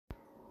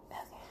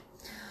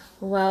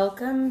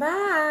Welcome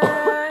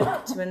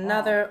back to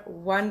another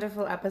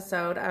wonderful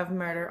episode of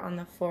Murder on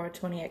the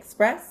 420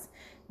 Express.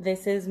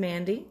 This is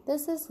Mandy.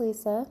 This is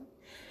Lisa.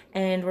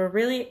 And we're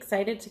really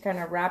excited to kind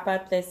of wrap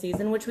up this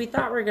season, which we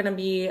thought was going to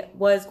be,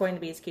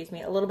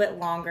 a little bit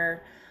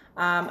longer,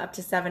 up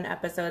to 7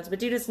 episodes. But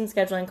due to some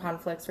scheduling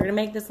conflicts, we're going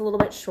to make this a little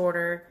bit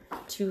shorter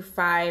to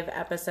 5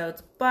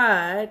 episodes.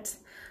 But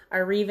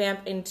our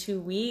revamp in 2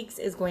 weeks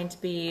is going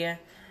to be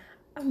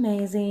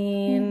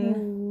amazing.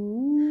 Mm-hmm.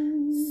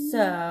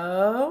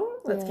 So,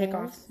 let's kick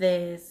off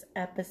this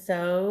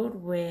episode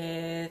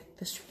with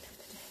the strain of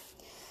the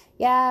day.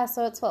 Yeah,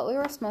 so it's what we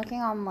were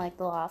smoking on like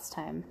the last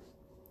time.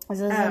 This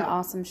is an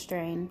awesome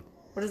strain.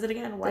 What is it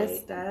again?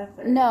 White Death?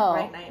 Or No.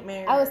 White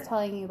Nightmare? I was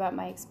telling you about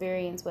my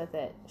experience with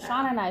it.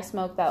 Sean and I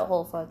smoked that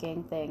whole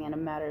fucking thing in a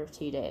matter of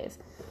 2 days.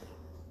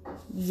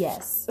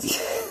 Yes.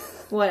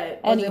 What?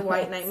 Was it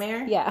White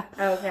Nightmare? Yeah.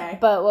 Okay.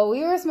 But what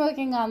we were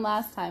smoking on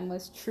last time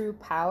was True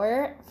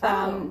Power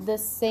from the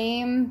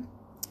same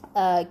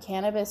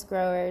cannabis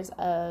growers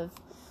of,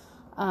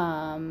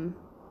 the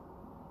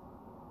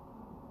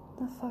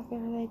fuck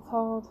are they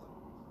called?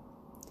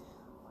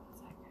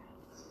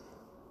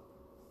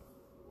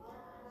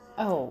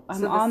 Oh,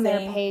 I'm on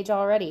their page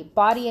already.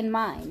 Body and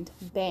Mind.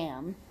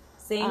 Bam.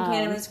 Same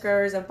cannabis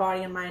growers of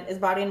Body and Mind. Is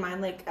Body and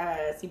Mind like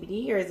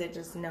CBD, or is it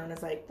just known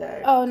as like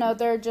the... Oh, no,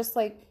 they're just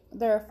like,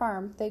 they're a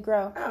farm. They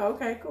grow. Oh,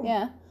 okay, cool.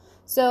 Yeah.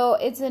 So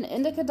it's an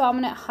indica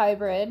dominant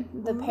hybrid.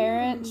 The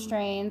parent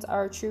strains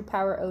are True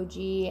Power OG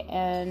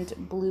and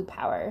Blue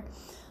Power.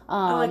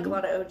 I like a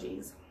lot of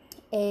OGs.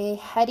 A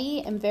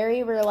heady and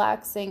very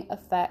relaxing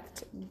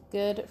effect.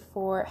 Good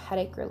for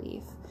headache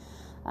relief.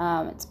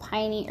 It's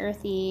piney,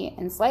 earthy,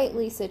 and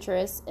slightly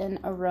citrus in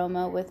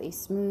aroma with a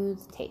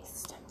smooth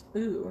taste.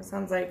 Ooh,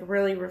 sounds like a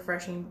really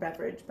refreshing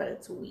beverage, but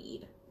it's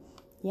weed.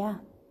 Yeah.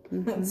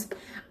 Mm-hmm.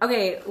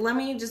 Okay, let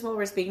me just, while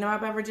we're speaking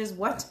about beverages,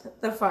 what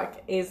the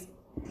fuck is,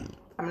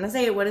 I'm going to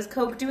say it, what is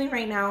Coke doing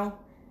right now?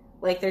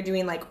 Like, they're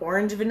doing, like,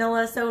 orange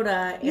vanilla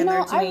soda, and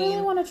they're doing I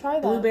really want to try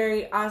that.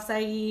 Blueberry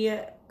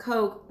acai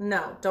Coke.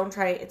 No, don't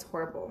try it. It's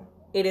horrible.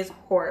 It is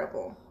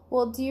horrible.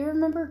 Well, do you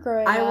remember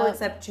growing up? I will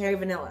accept cherry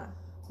vanilla.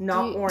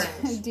 Not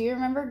orange. Do you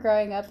remember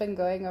growing up and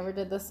going over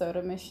to the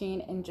soda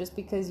machine and just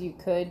because you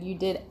could, you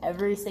did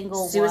every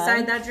single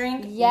Suicide that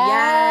drink?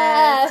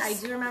 Yes! I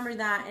do remember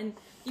that. And,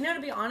 you know,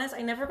 to be honest,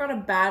 I never got a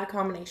bad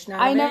combination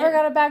out of it. I never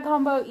got a bad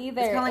combo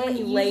either. It's kind of like when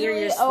you layer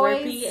your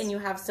Slurpee and you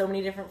have so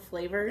many different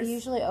flavors. It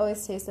usually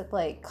always tasted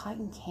like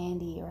cotton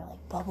candy or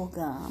like bubble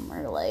gum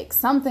or like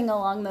something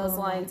along those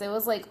lines. It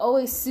was like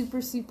always super,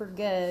 super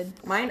good.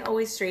 Mine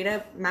always straight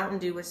up, Mountain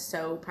Dew was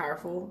so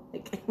powerful.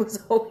 Like, it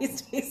was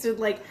always tasted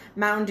like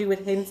Mountain Dew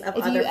with hints of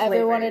other flavors. If you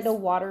ever wanted to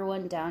water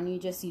one down, you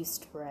just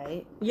used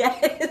Sprite.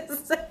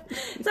 Yes.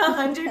 It's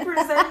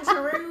 100%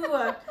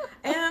 true.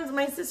 And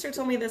my sister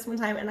told me this one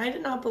time, and I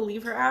did not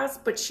believe her ass,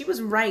 but she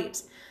was right.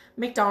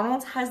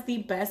 McDonald's has the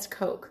best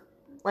Coke.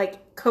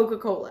 Like,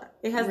 Coca-Cola.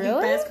 It has the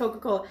best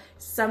Coca-Cola.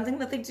 Something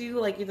that they do,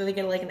 like, either they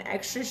get, like, an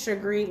extra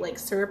sugary, like,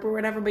 syrup or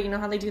whatever, but you know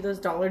how they do those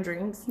dollar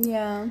drinks?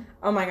 Yeah.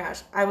 Oh, my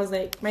gosh. I was,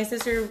 like, my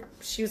sister,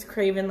 she was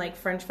craving, like,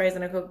 French fries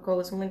and a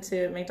Coca-Cola, so we went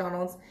to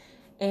McDonald's,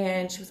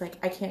 and she was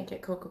like, I can't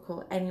get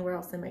Coca-Cola anywhere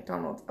else than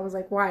McDonald's. I was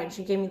like, why? And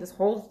she gave me this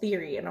whole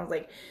theory, and I was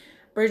like,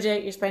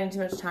 Bridget, you're spending too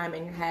much time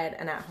in your head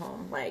and at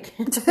home. Like,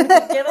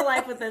 get a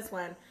life with this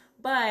one.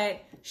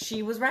 But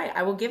she was right.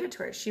 I will give it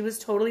to her. She was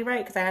totally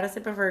right because I had a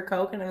sip of her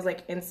Coke and I was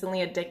like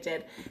instantly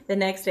addicted. The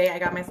next day I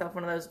got myself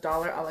one of those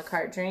dollar a la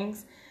carte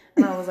drinks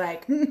and I was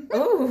like,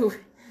 ooh,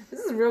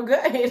 this is real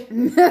good. I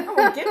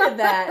will give it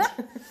that.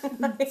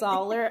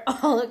 Dollar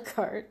a la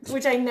carte.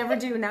 Which I never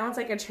do. Now it's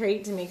like a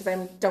treat to me because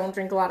I don't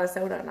drink a lot of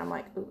soda and I'm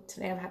like, ooh,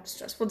 today I've had a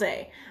stressful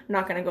day. I'm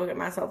not going to go get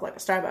myself like a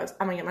Starbucks.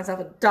 I'm going to get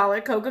myself a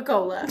dollar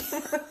Coca-Cola.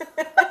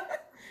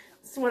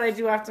 That's what I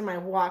do after my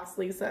walks,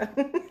 Lisa.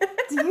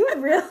 Do you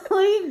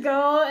really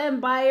go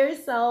and buy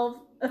yourself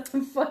a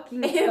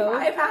fucking Coke? If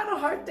I've had a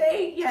hard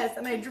day, yes,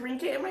 and I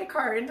drink it in my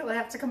car until I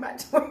have to come back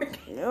to work.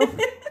 Nope.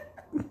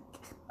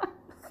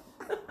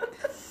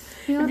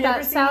 You know what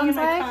that sounds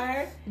like?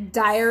 Car?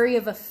 Diary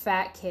of a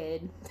Fat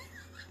Kid.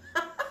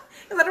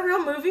 Is that a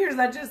real movie or is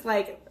that just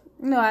like...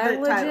 No, I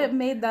legit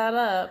made that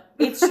up.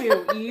 It's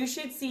true. You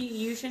should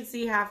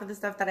see half of the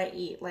stuff that I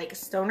eat. Like,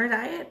 Stoner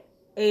Diet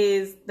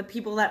is the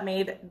people that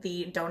made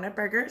the donut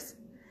burgers.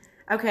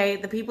 Okay,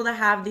 the people that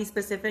have these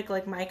specific,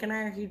 like Mike and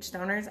I are huge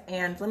stoners,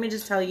 and let me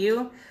just tell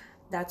you,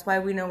 that's why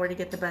we know where to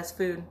get the best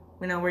food.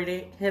 We know where to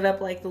hit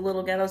up, like, the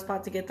little ghetto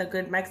spot to get the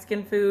good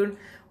Mexican food.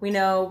 We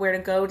know where to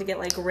go to get,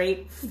 like,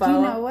 great pho.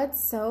 You know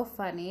what's so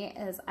funny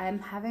is I'm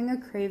having a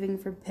craving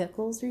for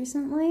pickles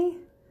recently.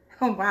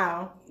 Oh,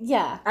 wow.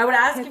 Yeah. I would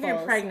ask if you're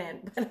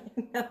pregnant, but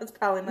I know it's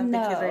probably not the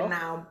case right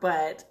now,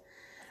 but...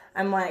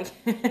 I'm like,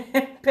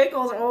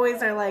 pickles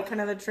always are like kind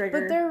of the trigger.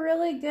 But they're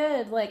really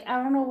good. Like, I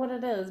don't know what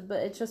it is, but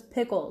it's just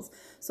pickles.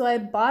 So I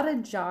bought a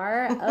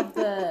jar of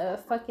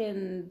the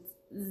fucking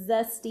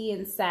zesty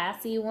and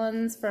sassy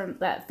ones from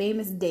that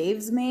Famous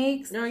Dave's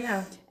makes. Oh,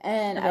 yeah.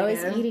 And I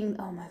was eating,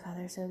 oh my God,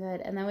 they're so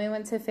good. And then we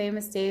went to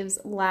Famous Dave's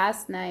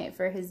last night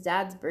for his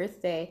dad's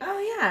birthday.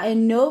 Oh, yeah.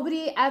 And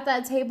nobody at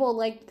that table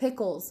liked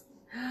pickles.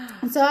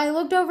 And so I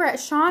looked over at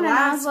Sean and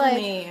I was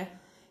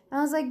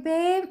like,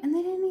 babe, and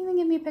they didn't even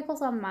give me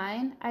pickles on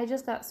mine. I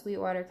just got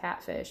Sweetwater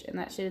catfish, and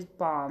that shit is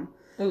bomb.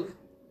 Ooh,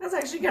 that's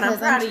actually good. I'm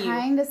proud of you. I'm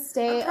trying to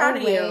stay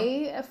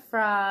away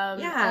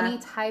from any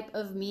type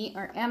of meat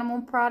or animal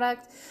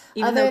product.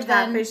 Even though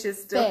catfish is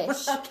still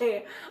fish.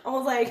 Okay. I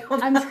was like,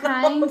 I'm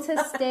trying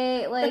to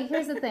stay, like,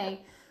 here's the thing.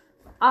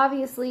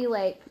 Obviously,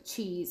 like,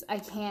 cheese. I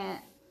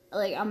can't,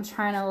 like, I'm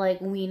trying to,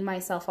 like, wean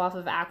myself off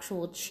of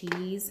actual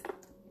cheese.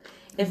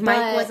 If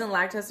Mike wasn't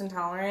lactose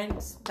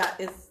intolerant,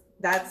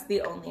 that's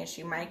the only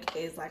issue. Mike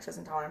is lactose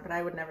intolerant, but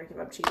I would never give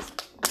up cheese.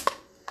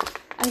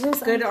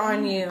 Good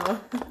on you.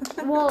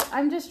 Well,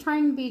 I'm just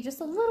trying to be just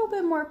a little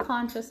bit more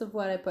conscious of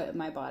what I put in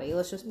my body.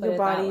 Let's just put your it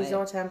that way. Your body's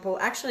your temple.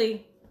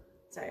 Actually,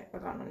 sorry,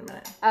 we'll go on in a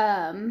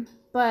minute.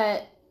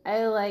 But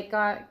I like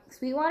got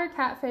Sweetwater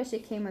catfish.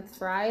 It came with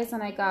fries,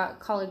 and I got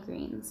collard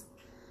greens.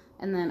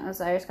 And then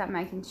Osiris got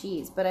mac and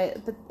cheese. They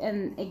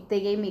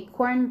gave me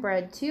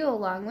cornbread too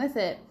along with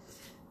it.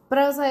 But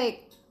I was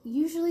like,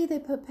 usually they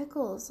put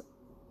pickles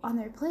on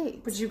their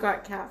plate. But you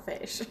got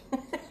catfish.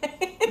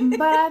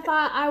 But I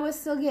thought I was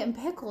still getting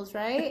pickles,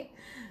 right?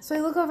 So I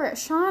look over at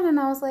Sean and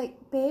I was like,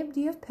 babe,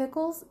 do you have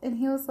pickles? And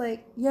he was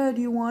like, yeah,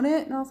 do you want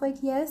it? And I was like,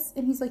 yes.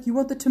 And he's like, you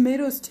want the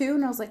tomatoes too?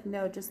 And I was like,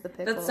 no, just the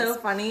pickles. That's so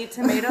funny.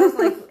 Tomatoes,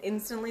 like,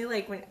 instantly,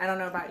 like, when I don't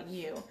know about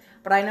you,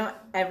 but I know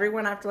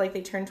everyone after, like,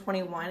 they turn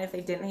 21, if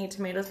they didn't hate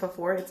tomatoes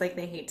before, it's like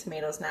they hate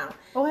tomatoes now.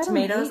 Oh, I don't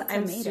hate tomatoes.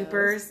 I'm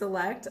super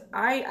select.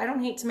 I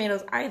don't hate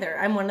tomatoes either.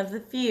 I'm one of the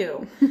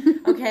few.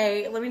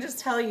 Okay, let me just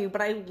tell you,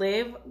 but I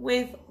live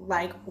with,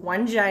 like,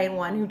 one giant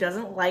one who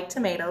doesn't like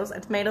tomatoes, a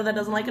tomato that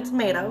doesn't like a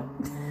tomato.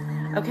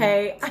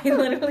 Okay, I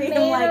literally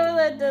am like...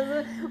 that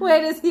doesn't...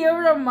 Wait, is he a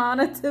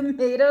Romana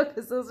tomato?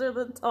 Because those are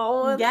the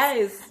tall ones.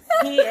 Yes,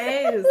 he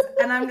is.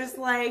 And I'm just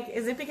like,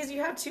 is it because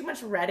you have too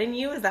much red in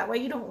you? Is that why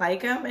you don't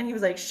like him? And he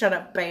was like, shut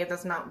up, babe,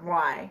 that's not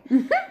why.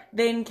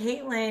 Then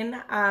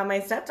Caitlin,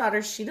 my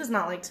stepdaughter, she does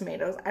not like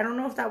tomatoes. I don't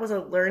know if that was a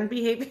learned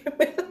behavior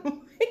with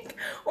Mike,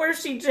 or if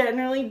she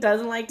generally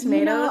doesn't like tomatoes.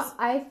 You know,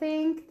 I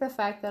think the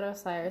fact that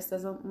Osiris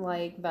doesn't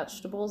like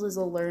vegetables is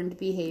a learned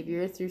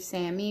behavior through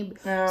Sammy,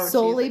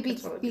 solely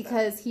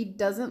because he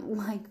doesn't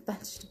like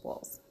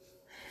vegetables.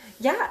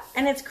 Yeah,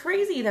 and it's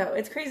crazy, though.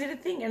 It's crazy to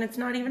think, and it's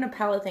not even a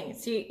palate thing.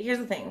 See, here's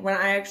the thing. When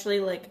I actually,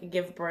 like,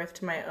 give birth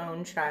to my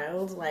own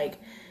child, like,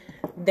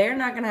 they're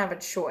not going to have a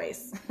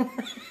choice.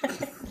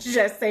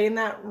 Just saying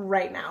that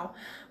right now.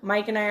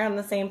 Mike and I are on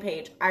the same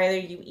page. Either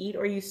you eat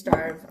or you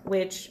starve,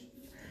 which...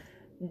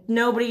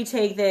 Nobody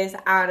take this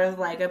out of,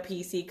 like, a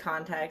PC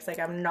context. Like,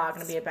 I'm not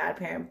going to be a bad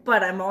parent.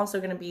 But I'm also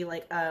going to be,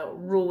 like, a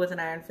rule with an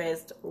iron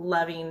fist,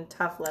 loving,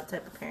 tough love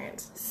type of parent.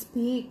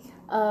 Speak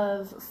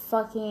of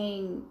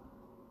fucking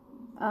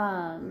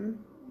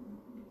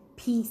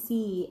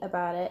PC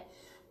about it.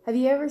 Have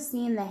you ever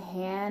seen The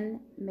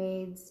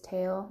Handmaid's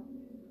Tale?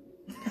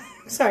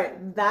 Sorry,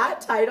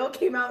 that title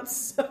came out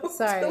so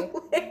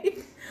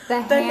delayed.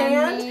 The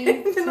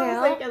Handmaid's Tale? I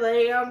was like,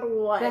 the hand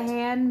what? The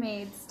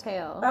Handmaid's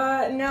Tale.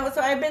 No,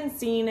 so I've been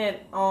seeing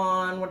it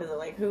on, what is it,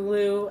 like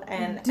Hulu,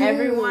 and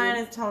everyone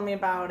is telling me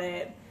about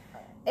it.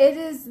 It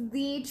is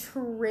the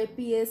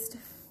trippiest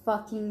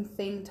fucking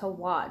thing to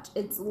watch.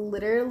 It's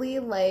literally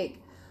like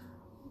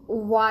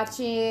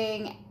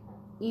watching,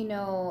 you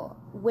know,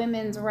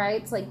 women's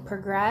rights like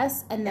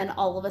progress, and then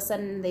all of a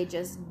sudden they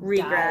just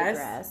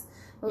digress.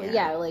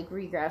 Yeah, like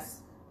regress.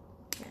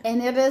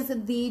 And it is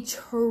the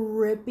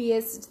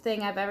trippiest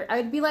thing I've ever...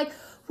 I'd be like,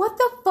 what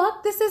the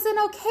fuck? This isn't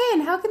okay.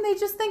 And how can they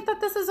just think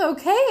that this is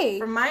okay?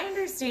 From my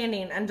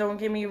understanding, and don't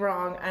get me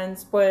wrong, and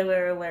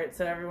spoiler alert,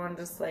 so everyone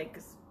just, like,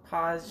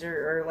 pause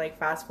or like,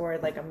 fast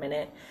forward, like, a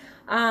minute.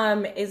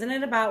 Isn't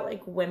it about,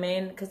 like,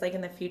 women? Because, like,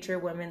 in the future,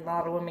 a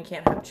lot of women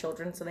can't have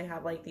children, so they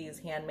have, like, these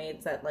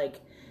handmaids that, like...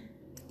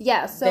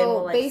 Yeah, so they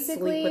will, like,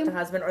 basically... sleep with the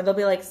husband, or they'll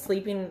be, like,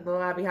 sleeping,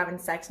 they'll be having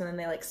sex, and then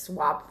they, like,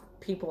 swap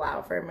people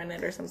out for a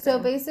minute or something. So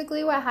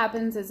basically what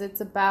happens is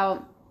it's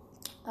about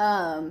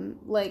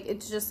like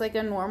it's just like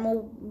a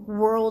normal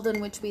world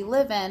in which we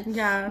live in.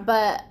 Yeah.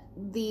 But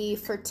the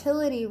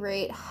fertility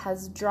rate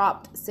has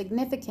dropped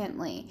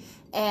significantly,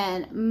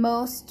 and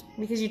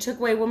because you took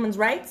away women's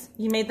rights,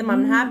 you made them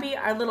unhappy.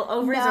 Our little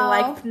ovaries are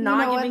like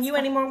not giving you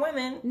any more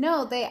women.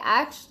 No, they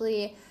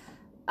actually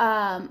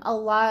a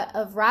lot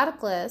of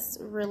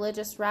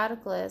religious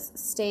radicalists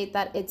state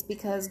that it's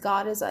because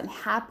God is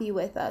unhappy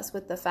with us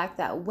with the fact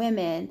that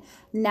women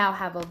now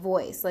have a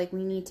voice. Like,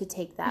 we need to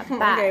take that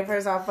back. Okay,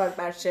 first off, fuck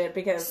that shit,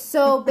 because...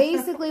 So,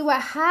 basically what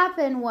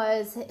happened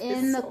was,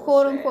 in the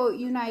quote-unquote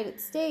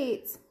United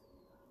States,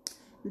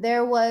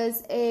 there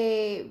was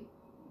a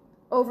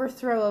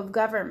overthrow of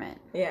government.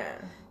 Yeah.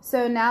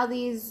 So, now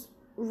these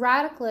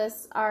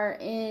radicalists are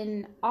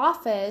in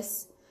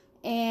office,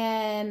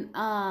 and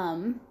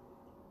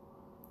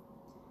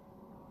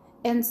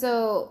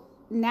so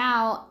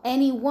now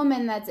any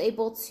woman that's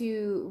able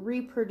to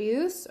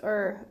reproduce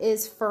or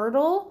is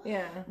fertile,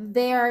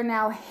 they are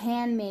now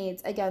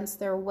handmaids against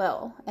their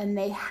will, and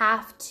they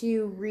have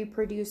to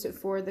reproduce it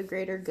for the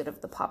greater good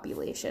of the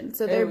population.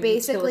 So they're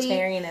basically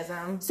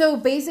utilitarianism. So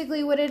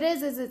basically, what it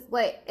is it's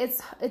like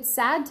it's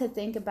sad to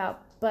think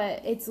about,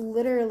 but it's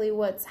literally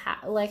what's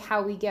like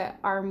how we get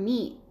our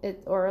meat,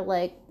 or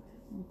like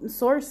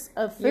source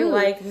of food. You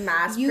like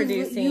mass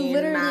producing. You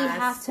literally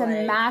have to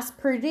mass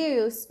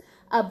produce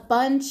a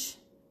bunch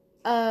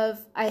of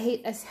I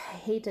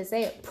hate to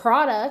say it,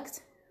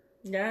 product.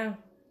 Yeah.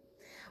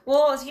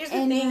 Well, here's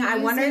the thing. I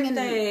wonder if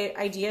the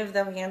idea of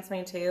the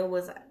Handmaid's Tale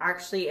was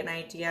actually an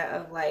idea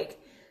of like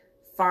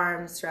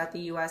farms throughout the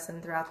U.S.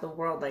 and throughout the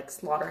world, like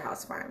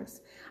slaughterhouse farms.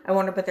 I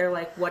wonder, but they're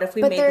like, what if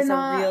we made this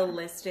a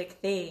realistic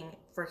thing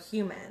for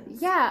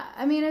humans? Yeah,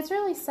 I mean, it's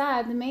really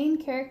sad. The main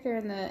character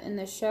in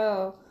the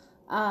show,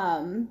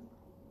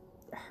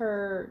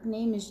 her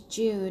name is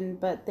June,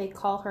 but they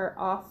call her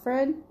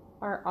Offred.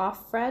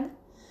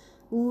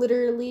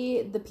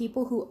 Literally, the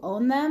people who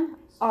own them,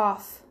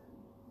 off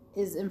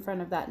is in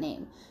front of that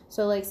name.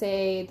 So, like,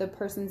 say the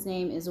person's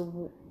name is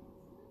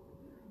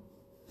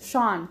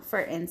Sean,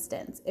 for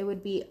instance. It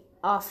would be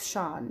off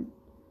Sean.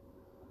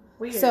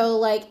 Weird. So,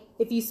 like,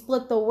 if you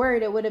split the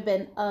word, it would have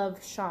been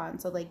of Sean.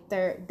 So, like,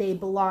 they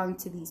belong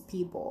to these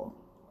people.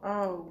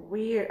 Oh,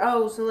 weird.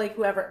 Oh, so, like,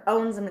 whoever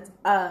owns them, it's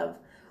of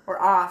or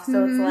off.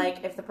 So, it's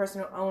like, if the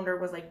person who owned her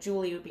was, like,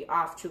 Julie, it would be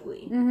off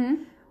Julie.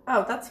 Mm-hmm.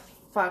 Oh, that's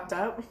fucked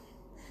up.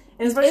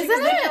 And especially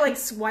because then you're like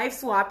wife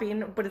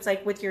swapping, but it's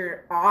like with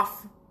your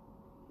off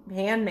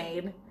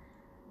handmaid.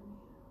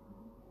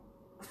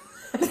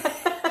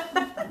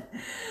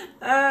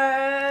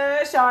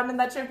 Sean, did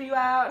that trip you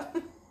out?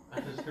 I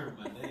just heard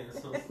my name.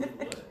 So what?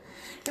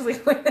 He's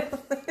like, wait.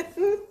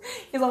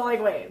 He's all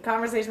like, wait,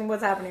 conversation,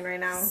 what's happening right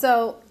now?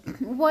 So,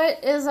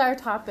 what is our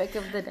topic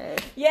of the day?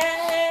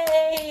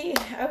 Yay!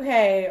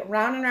 Okay,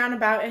 round and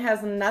roundabout, it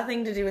has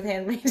nothing to do with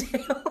Handmaid's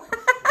Tale.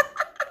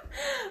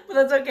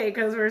 But that's okay,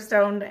 because we're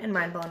stoned and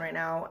mind blown right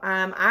now.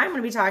 I'm going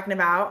to be talking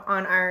about,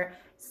 on our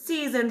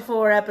Season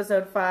 4,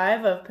 Episode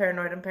 5 of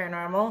Paranoid and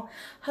Paranormal,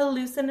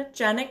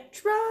 hallucinogenic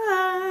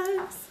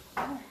drugs.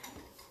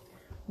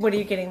 What are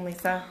you getting,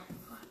 Lisa?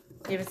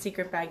 You have a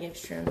secret bag of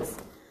shrooms.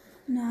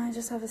 No, I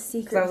just have a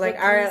secret. So I was like,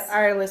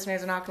 our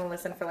listeners are not going to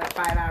listen for like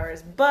 5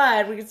 hours,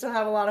 but we can still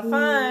have a lot of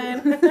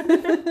fun.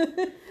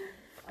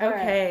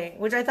 Okay, right.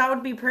 Which I thought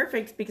would be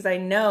perfect because I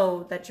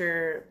know that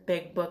your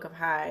big book of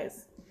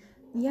highs.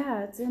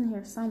 Yeah, it's in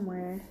here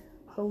somewhere.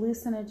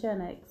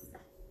 Hallucinogenics.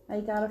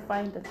 I gotta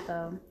find it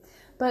though.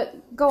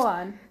 But go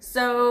on.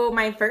 So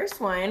my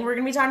first one, we're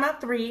gonna be talking about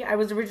 3. I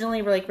was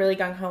originally like really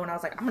gung ho, and I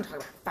was like, I'm gonna talk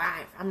about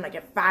 5. I'm gonna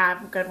get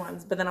 5 good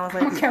ones. But then I was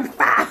like, get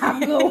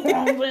 5 good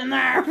ones in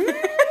there. What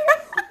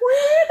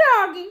are you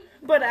talking?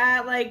 But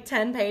at like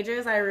 10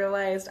 pages, I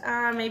realized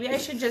maybe I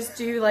should just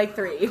do like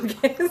 3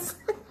 because.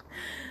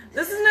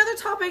 This is another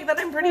topic that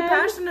I'm pretty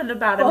passionate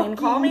about. I mean,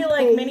 call me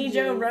like mini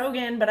Joe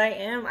Rogan, but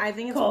I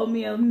think it's... Call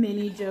me a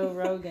mini Joe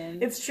Rogan.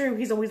 It's true.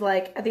 He's always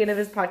like, at the end of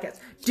his podcast,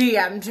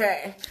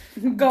 DMT.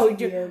 Go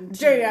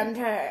DMT.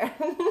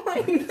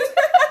 Like, that's so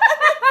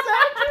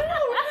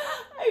true.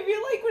 I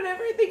feel like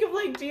whenever I think of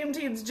like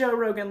DMT, it's Joe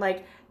Rogan.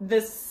 Like,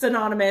 this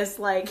synonymous,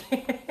 like,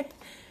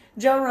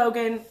 Joe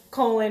Rogan,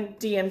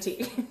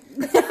 DMT.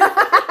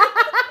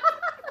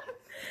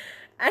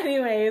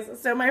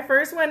 Anyways, so my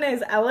first one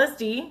is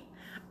LSD.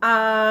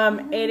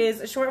 It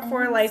is short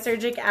for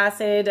lysergic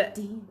acid.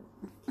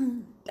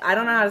 I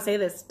don't know how to say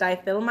this,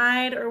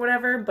 dithylamide or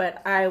whatever,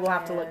 but I will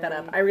have to look that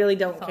up. I really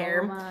don't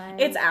care.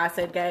 It's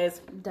acid,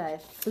 guys.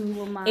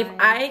 Dithylamide. If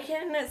I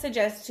can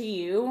suggest to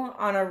you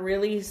on a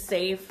really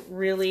safe,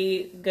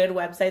 really good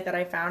website that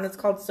I found, it's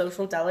called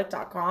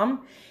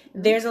socialdelic.com.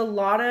 There's a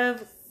lot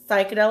of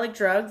psychedelic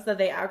drugs that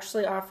they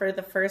actually offer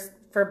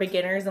for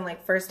beginners and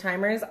like first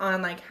timers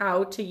on like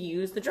how to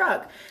use the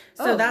drug.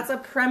 So that's a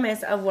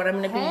premise of what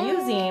I'm going to be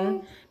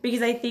using,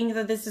 because I think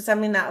that this is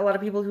something that a lot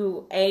of people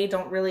who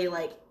don't really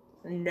like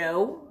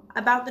know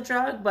about the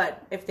drug,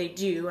 but if they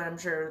do, and I'm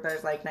sure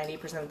there's like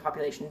 90% of the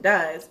population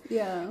does,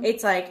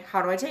 it's like,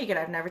 how do I take it?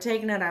 I've never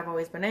taken it. I've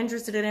always been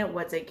interested in it.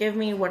 What's it give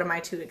me? What am I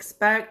to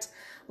expect?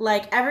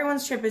 Like,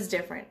 everyone's trip is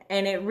different,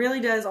 and it really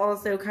does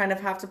also kind of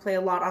have to play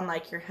a lot on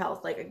like your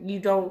health. Like,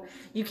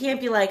 you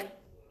can't be like,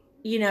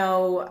 you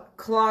know,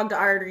 clogged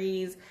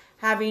arteries,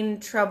 having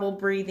trouble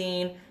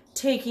breathing,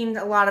 taking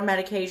a lot of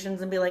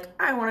medications and be like,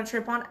 I want to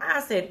trip on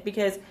acid,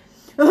 because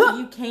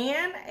you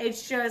can.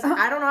 It's just,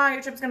 I don't know how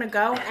your trip's going to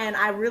go, and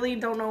I really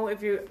don't know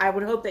I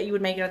would hope that you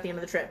would make it at the end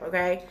of the trip,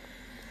 okay?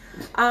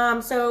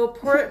 So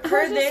per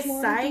this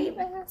site,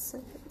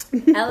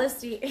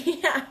 LSD,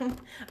 yeah.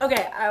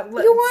 Okay,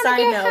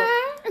 side note,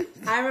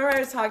 I remember I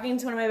was talking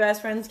to one of my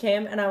best friends,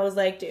 Kim, and I was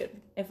like, dude,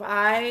 if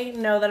I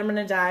know that I'm going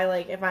to die,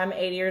 like, if I'm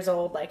 80 years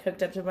old, like,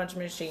 hooked up to a bunch of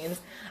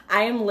machines,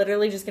 I am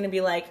literally just going to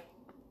be like,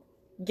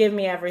 give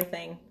me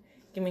everything.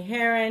 Give me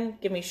heroin,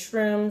 give me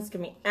shrooms,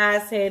 give me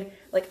acid.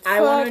 Like, I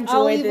want to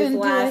enjoy this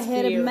last I'll even do a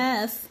hit few. of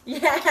meth.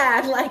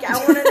 Yeah, like, I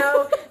want to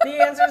know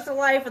the answers to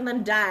life and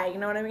then die. You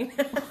know what I mean?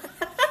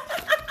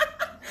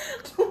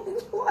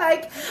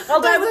 Like,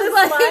 I'll die with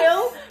a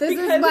smile. This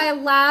is my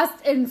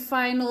last and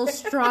final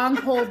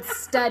stronghold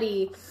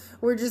study.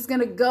 We're just going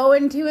to go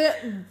into it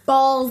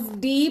balls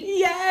deep.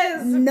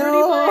 Yes,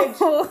 no.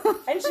 Pretty much.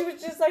 And she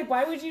was just like,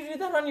 why would you do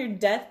that on your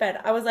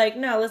deathbed? I was like,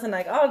 no, listen,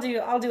 like, I'll do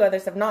other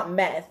stuff, not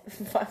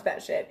meth. Fuck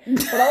that shit.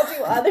 But I'll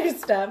do other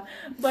stuff.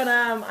 But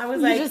I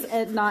was like, just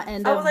not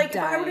end I up was like,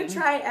 dying. if I were to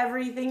try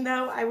everything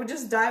though, I would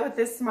just die with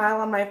this smile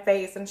on my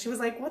face. And she was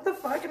like, what the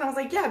fuck? And I was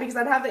like, yeah, because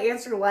I'd have the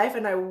answer to life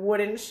and I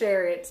wouldn't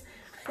share it.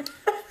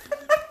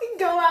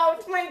 Go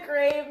out to my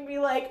grave and be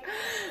like,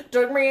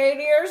 took me 8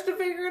 years to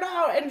figure it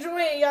out. Enjoy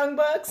it, young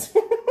bucks.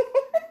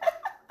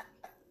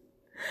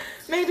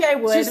 Maybe I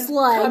would just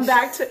like, come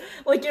back to,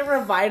 like, get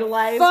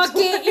revitalized. Fuck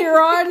it,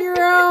 you're on your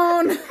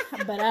own.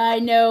 But I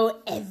know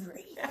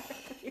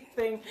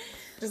everything.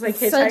 Just like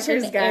it's Hitchhiker's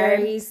such an Guide.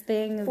 Aries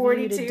thing of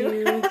 42. You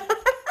to do.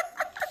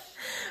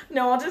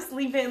 No, I'll just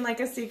leave it in like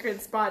a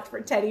secret spot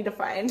for Teddy to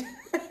find.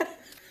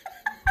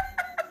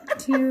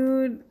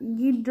 Dude,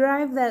 you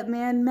drive that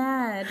man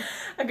mad.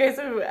 Okay,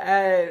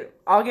 so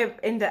I'll get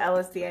into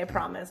LSD, I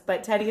promise.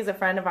 But Teddy is a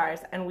friend of ours,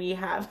 and we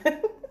have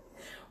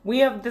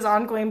this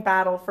ongoing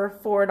battle for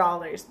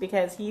 $4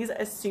 because he's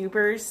a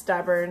super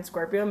stubborn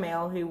Scorpio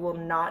male who will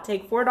not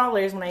take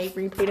 $4 when I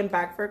repaid him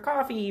back for a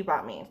coffee he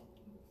bought me.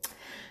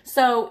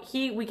 So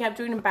we kept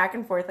doing it back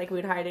and forth, like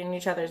we'd hide it in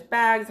each other's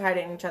bags, hide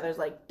it in each other's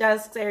like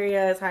desks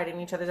areas, hide it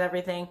in each other's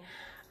everything.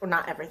 Well,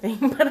 not everything,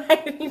 but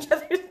hide it in each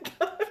other's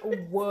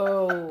covers.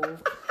 Whoa.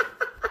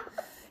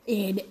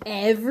 In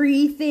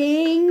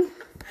everything?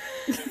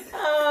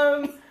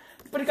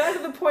 But it got to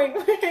the point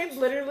where I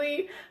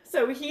literally,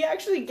 so he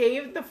actually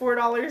gave the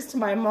 $4 to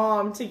my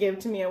mom to give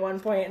to me at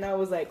one point, and I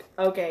was like,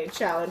 okay,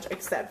 challenge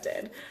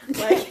accepted.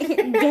 Like,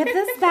 give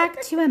this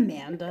back to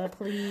Amanda,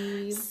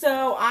 please.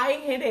 So I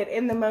hid it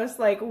in the most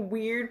like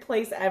weird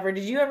place ever.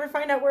 Did you ever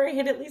find out where I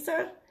hid it,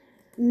 Lisa?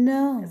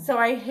 No. So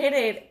I hid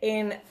it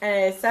in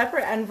a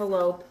separate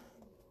envelope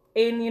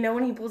in, you know,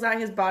 when he pulls out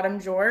his bottom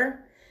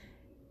drawer?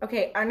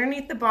 Okay,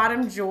 underneath the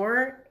bottom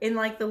drawer in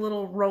like the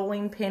little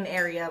rolling pin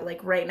area, like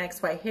right next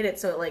to where I hid it,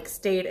 so it like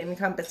stayed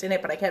encompassed in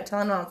it. But I kept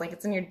telling him, I was like,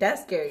 it's in your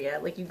desk area.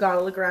 Like, you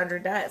gotta look around your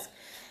desk.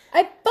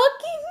 I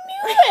fucking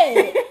knew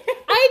it.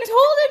 I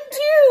told him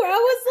too. I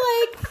was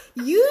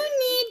like, you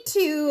need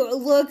to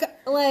look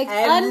like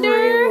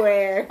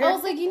everywhere. I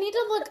was like, you need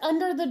to look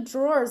under the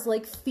drawers,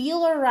 like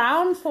feel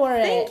around for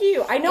it. Thank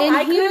you. I know and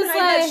I couldn't hide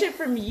that like, shit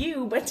from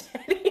you, but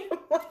Teddy, I'm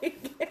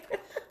like,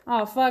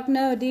 oh fuck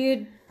no,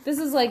 dude. This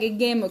is like a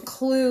game of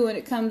Clue when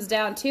it comes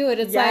down to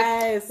it. It's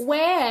yes. like,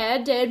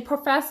 where did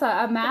Professor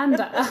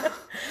Amanda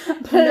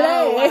play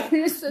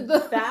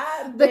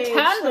the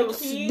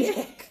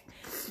candlestick?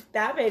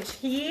 That bitch,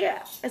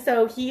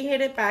 he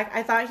hid it back.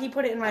 I thought he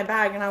put it in my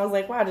bag, and I was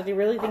like, wow, did he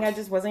really think I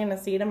just wasn't going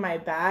to see it in my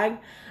bag?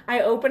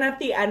 I open up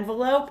the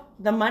envelope,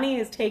 the money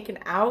is taken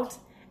out,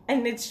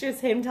 and it's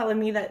just him telling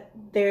me that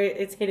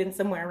it's hidden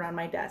somewhere around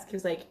my desk. He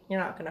was like, you're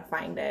not going to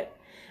find it.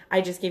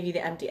 I just gave you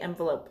the empty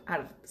envelope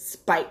out of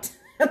spite.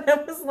 And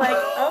I was like,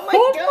 oh my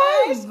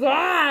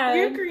gosh,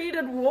 you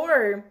created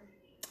war.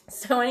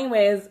 So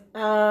anyways,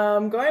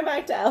 going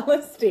back to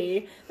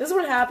LSD, this is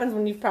what happens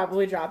when you've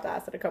probably dropped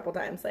acid a couple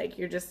times. Like,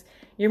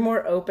 you're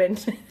more open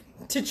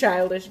to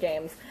childish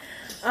games.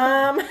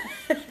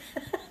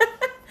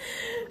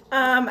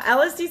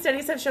 LSD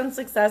studies have shown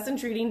success in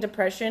treating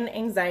depression,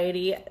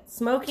 anxiety,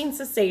 smoking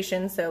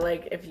cessation. So,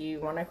 like, if you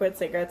want to quit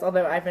cigarettes,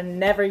 although I've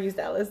never used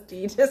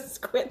LSD to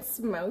quit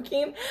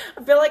smoking,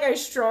 I feel like I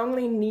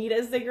strongly need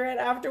a cigarette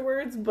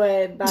afterwards,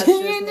 but that's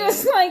just you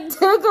just, like,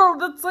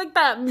 tickled. It's like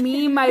that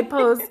meme I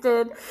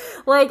posted.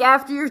 Like,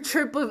 after your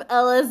trip of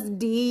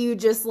LSD, you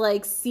just,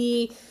 like,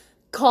 see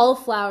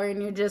cauliflower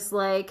and you're just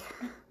like,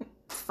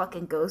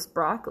 fucking ghost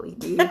broccoli,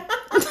 dude.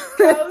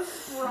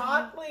 Ghost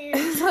broccoli.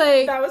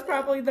 Like, that was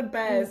probably the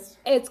best.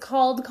 It's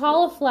called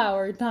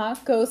cauliflower,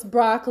 not ghost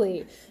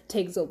broccoli.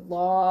 Takes a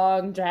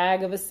long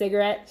drag of a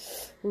cigarette.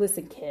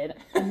 Listen, kid,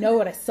 I know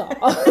what I saw.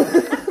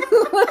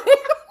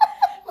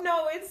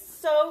 No, it's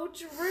so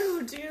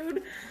true,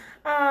 dude.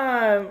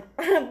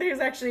 There's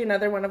actually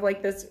another one of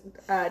like this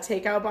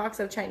takeout box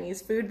of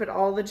Chinese food, but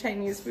all the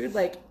Chinese food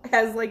like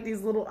has like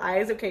these little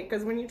eyes. Okay,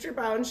 because when you trip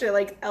out and shit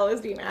like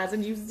LSD and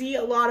acid, you see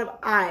a lot of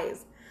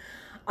eyes.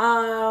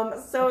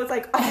 So it's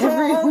like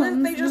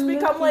they just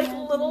become like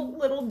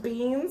little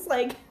beans.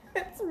 Like,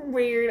 it's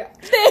weird.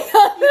 You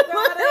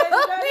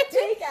gotta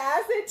take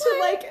acid to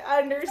like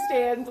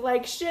understand.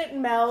 Like, shit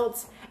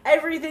melts.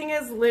 Everything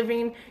is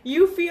living.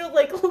 You feel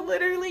like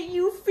literally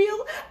you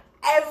feel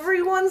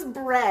everyone's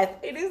breath.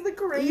 It is the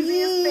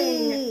craziest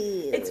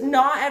thing. It's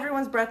not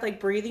everyone's breath like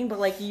breathing, but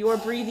like you're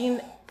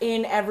breathing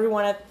in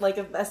everyone at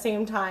the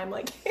same time.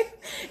 Like,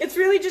 it's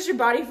really just your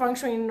body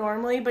functioning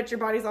normally, but your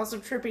body's also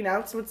tripping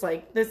out, so it's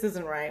like, this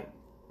isn't right.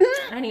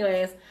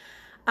 Anyways,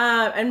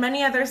 and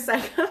many other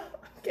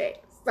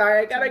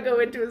Sorry, I gotta go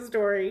into a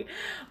story.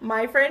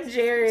 My friend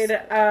Jared,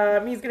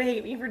 he's gonna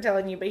hate me for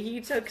telling you, but he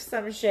took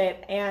some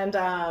shit and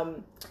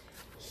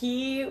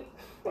he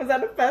was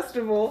at a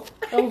festival.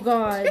 Oh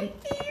God.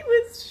 He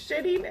was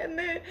shitting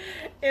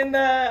in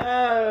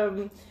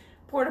the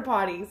porta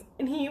potties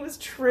and he was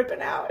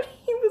tripping out.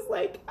 He was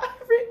like,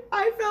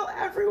 I felt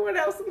everyone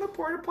else in the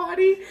porta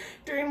potty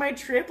during my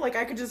trip, like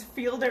I could just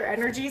feel their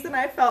energies, and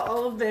I felt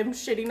all of them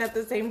shitting at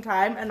the same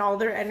time and all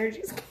their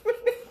energies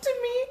coming into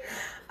me.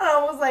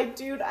 I was like,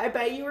 dude, I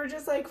bet you were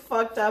just like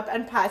fucked up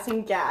and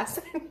passing gas.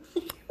 And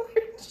you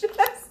were just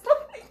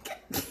like,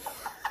 he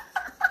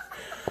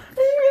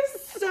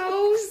was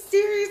so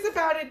serious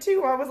about it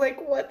too. I was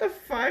like, what the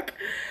fuck?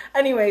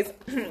 Anyways,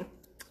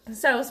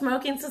 so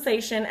smoking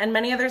cessation and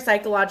many other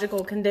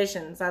psychological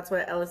conditions. That's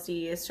what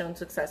LSD is shown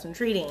success in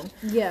treating.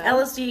 Yeah.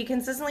 LSD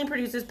consistently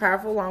produces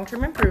powerful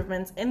long-term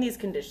improvements in these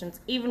conditions,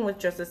 even with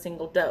just a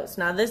single dose.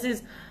 Now,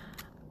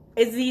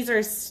 these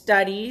are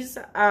studies.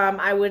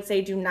 I would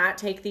say do not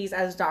take these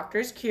as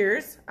doctor's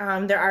cures.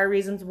 There are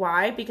reasons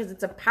why, because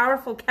it's a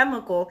powerful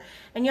chemical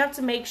and you have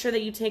to make sure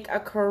that you take a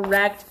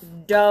correct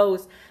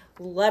dose.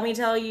 Let me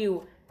tell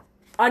you,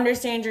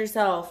 understand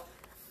yourself.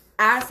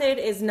 Acid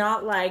is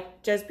not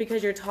like just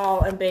because you're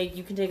tall and big,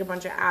 you can take a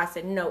bunch of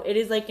acid. No, it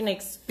is like an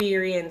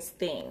experience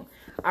thing.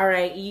 All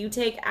right, you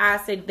take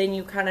acid, then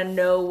you kind of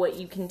know what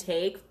you can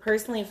take.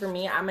 Personally, for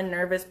me, I'm a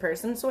nervous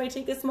person, so I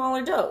take a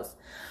smaller dose.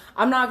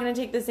 I'm not going to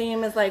take the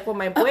same as like what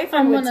my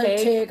boyfriend would take. I'm going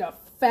to take a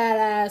fat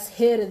ass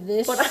hit of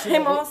this shit.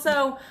 I'm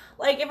also,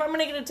 like, if I'm going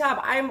to get a tab,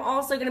 I'm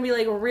also going to be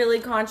like really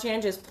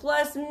conscientious.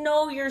 Plus,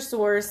 know your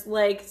source.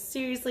 Like,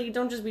 seriously,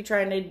 don't just be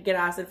trying to get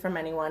acid from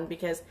anyone,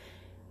 because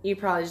you're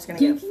probably just going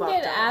to get fucked up. You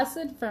can get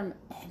acid from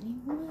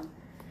anyone?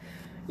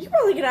 You can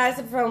probably get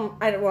acid from,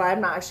 I'm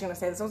not actually going to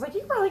say this. I was like,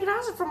 you can probably get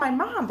acid from my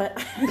mom, but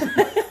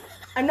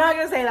I'm not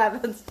going to say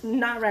that. That's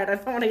not right. I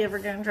don't want to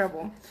get in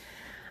trouble.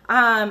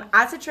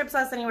 Acid trips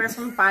last anywhere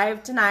from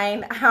 5 to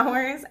 9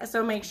 hours,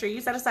 so make sure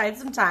you set aside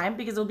some time,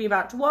 because it'll be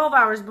about 12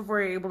 hours before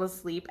you're able to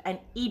sleep and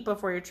eat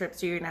before your trip,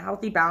 so you're in a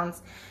healthy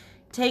balance.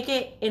 Take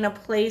it in a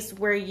place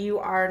where you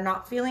are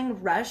not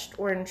feeling rushed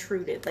or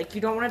intruded. Like,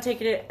 you don't want to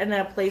take it in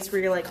a place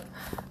where you're like,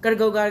 gotta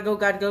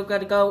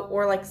go,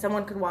 or like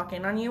someone could walk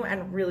in on you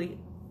and really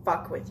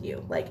fuck with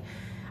you. Like,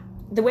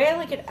 the way I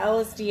look at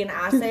LSD and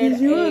acid is...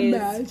 Can you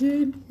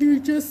imagine? You're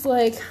just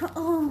like,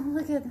 oh,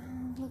 look at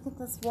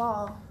this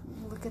wall.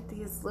 Look at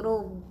these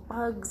little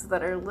bugs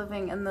that are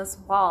living in this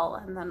wall.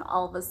 And then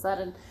all of a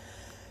sudden,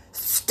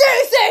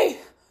 Stacy,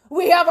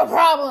 we have a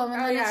problem.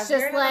 And then it's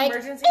just like... an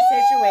emergency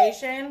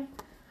situation.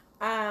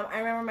 I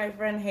remember my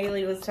friend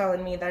Haley was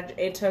telling me that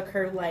it took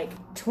her like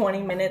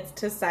 20 minutes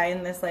to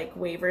sign this like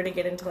waiver to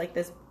get into like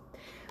this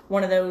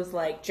one of those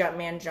like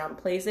Jumpman jump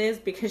places,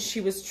 because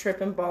she was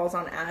tripping balls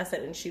on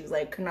acid and she was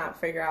like could not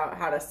figure out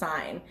how to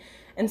sign.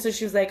 And so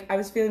she was like, I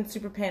was feeling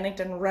super panicked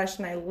and rushed,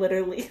 and I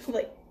literally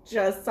like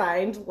just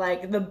signed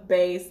like the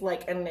base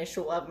like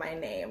initial of my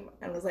name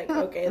and was like,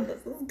 okay,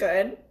 this is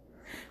good.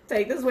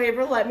 Take this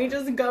waiver, let me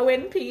just go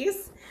in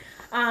peace.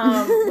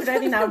 Which I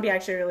think that would be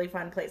actually a really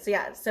fun place. So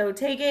yeah, so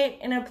take it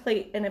in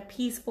a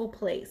peaceful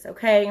place,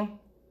 okay?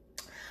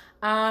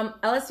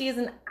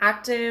 LSD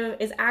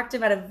is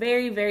active at a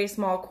very, very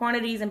small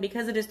quantities, and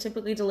because it is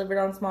typically delivered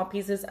on small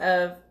pieces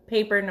of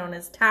paper known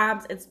as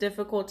tabs, it's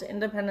difficult to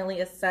independently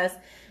assess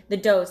the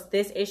dose.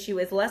 This issue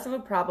is less of a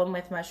problem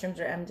with mushrooms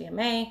or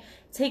MDMA.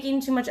 Taking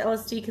too much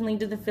LSD can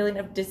lead to the feeling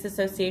of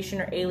disassociation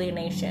or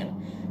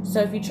alienation. So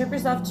if you trip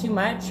yourself too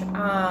much,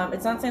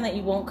 it's not saying that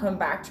you won't come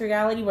back to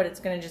reality, but it's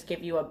going to just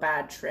give you a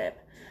bad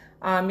trip.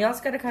 You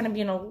also got to kind of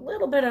be in a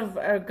little bit of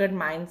a good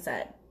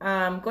mindset.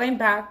 Going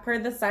back per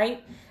the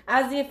site,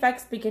 as the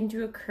effects begin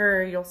to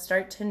occur, you'll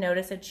start to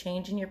notice a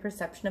change in your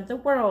perception of the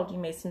world. You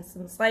may see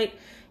some slight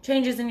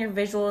changes in your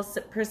visual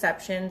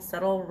perception,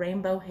 subtle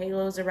rainbow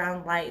halos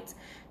around lights,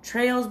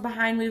 trails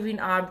behind moving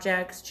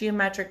objects,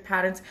 geometric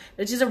patterns,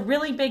 which is a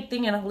really big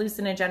thing in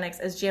hallucinogenics,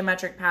 as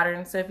geometric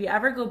patterns. So if you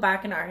ever go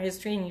back in art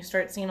history and you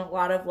start seeing a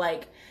lot of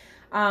like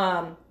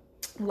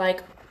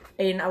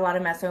in a lot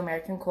of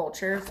Mesoamerican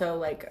culture, so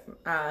like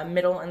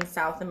Middle and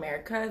South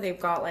America, they've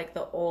got like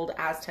the old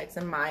Aztecs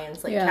and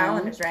Mayans like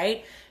calendars,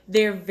 right?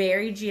 They're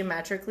very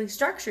geometrically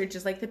structured,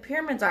 just like the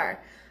pyramids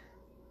are.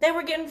 They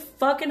were getting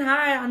fucking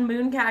high on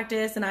moon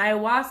cactus and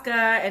ayahuasca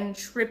and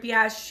trippy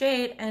ass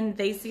shit, and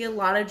they see a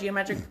lot of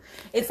geometric.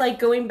 It's like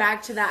going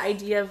back to that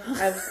idea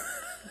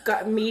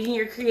of meeting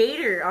your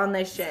creator on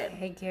this shit.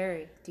 Hey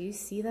Gary, do you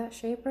see that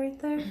shape right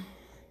there?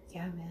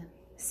 Yeah, man,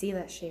 see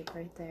that shape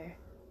right there.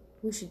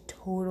 We should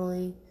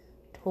totally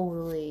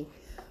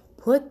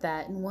put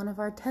that in one of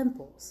our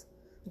temples.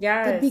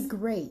 Yes. That'd be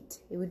great.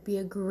 It would be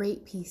a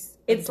great piece.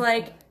 It's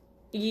like,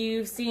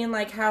 you've seen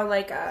like how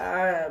like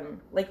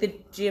the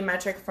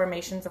geometric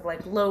formations of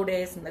like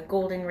lotus and the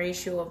golden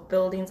ratio of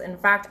buildings. In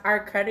fact,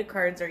 our credit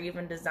cards are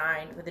even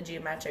designed with a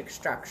geometric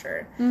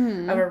structure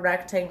of a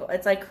rectangle.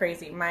 It's like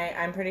crazy.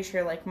 I'm pretty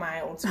sure like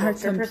my old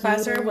sculpture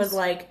professor was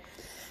like,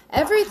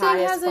 Everything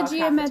high as has a fuck half the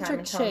time geometric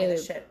and telling me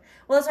this shape. shit.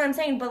 Well, that's what I'm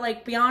saying. But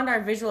like beyond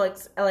our visual,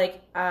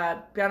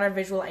 beyond our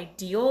visual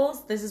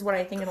ideals, this is what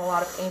I think in a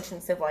lot of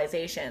ancient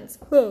civilizations.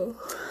 Oh.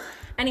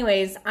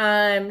 Anyways,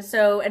 and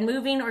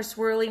moving or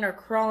swirling or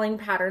crawling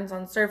patterns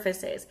on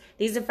surfaces.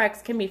 These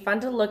effects can be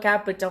fun to look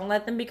at, but don't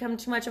let them become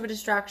too much of a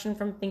distraction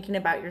from thinking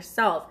about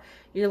yourself,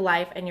 your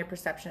life, and your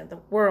perception of the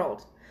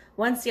world.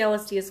 Once the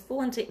LSD is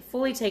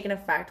fully taken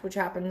effect, which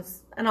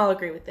happens, and I'll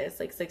agree with this,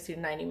 like 60 to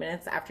 90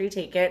 minutes after you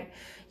take it,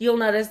 you'll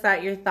notice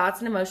that your thoughts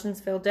and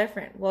emotions feel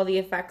different. While the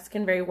effects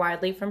can vary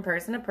widely from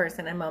person to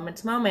person and moment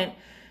to moment,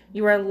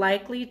 you are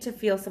likely to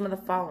feel some of the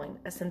following: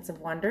 a sense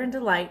of wonder and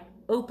delight,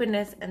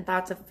 openness, and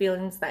thoughts of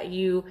feelings that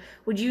you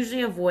would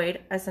usually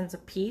avoid, a sense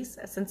of peace,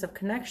 a sense of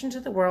connection to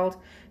the world,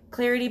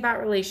 clarity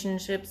about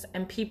relationships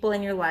and people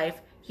in your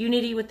life,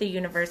 unity with the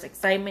universe,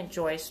 excitement,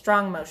 joy,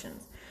 strong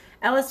emotions.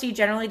 LSD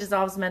generally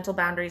dissolves mental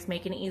boundaries,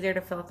 making it easier to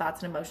feel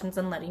thoughts and emotions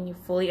and letting you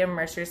fully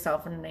immerse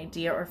yourself in an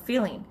idea or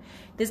feeling.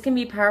 This can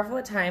be powerful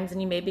at times,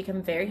 and you may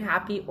become very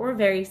happy or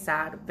very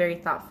sad, very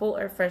thoughtful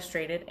or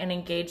frustrated, and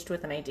engaged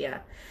with an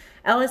idea.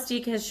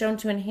 LSD has shown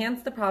to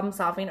enhance the problem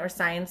solving or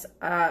science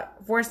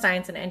for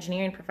science and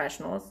engineering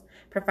professionals,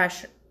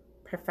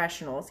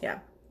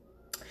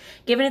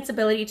 given its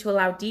ability to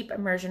allow deep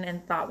immersion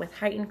and thought with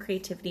heightened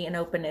creativity and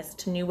openness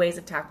to new ways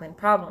of tackling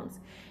problems.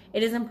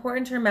 It is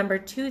important to remember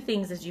two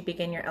things as you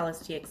begin your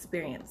LSD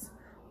experience.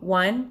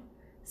 1,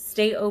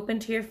 stay open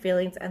to your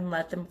feelings and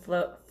let them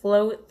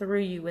flow through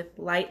you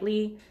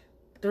lightly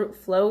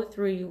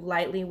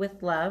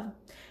with love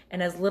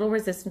and as little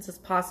resistance as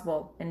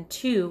possible. And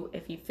 2,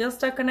 if you feel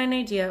stuck on an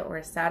idea or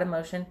a sad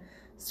emotion,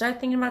 start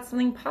thinking about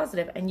something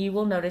positive and you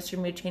will notice your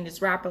mood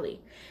changes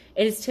rapidly.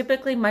 It is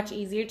typically much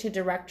easier to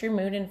direct your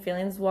mood and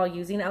feelings while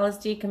using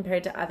LSD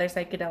compared to other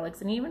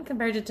psychedelics and even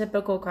compared to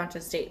typical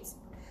conscious states.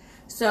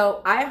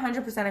 So I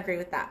 100% agree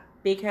with that,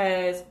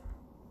 because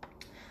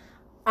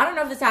I don't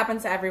know if this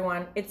happens to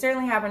everyone. It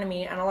certainly happened to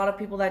me, and a lot of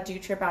people that do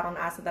trip out on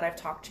acid that I've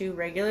talked to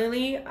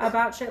regularly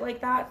about shit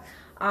like that.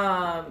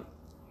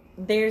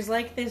 There's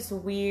like this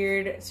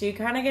weird, so you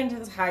kind of get into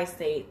this high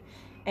state,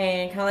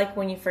 and kind of like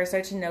when you first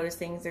start to notice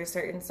things, there's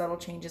certain subtle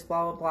changes,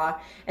 blah, blah,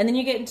 blah. And then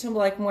you get into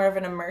like more of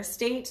an immersed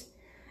state.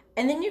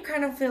 And then you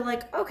kind of feel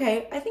like,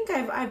 okay, I think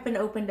I've been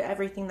open to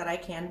everything that I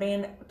can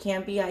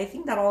be. I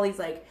think that all these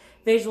like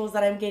visuals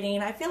that I'm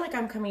getting, I feel like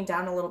I'm coming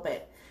down a little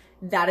bit.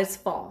 That is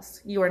false.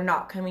 You are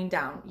not coming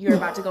down. You're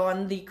about to go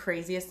on the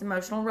craziest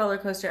emotional roller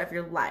coaster of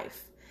your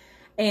life.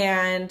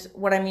 And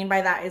what I mean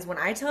by that is when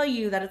I tell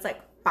you that it's like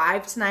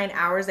 5 to 9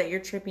 hours that you're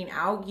tripping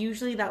out,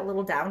 usually that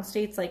little down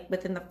state's like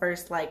within the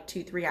first like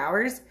 2-3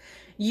 hours.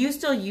 You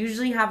still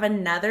usually have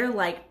another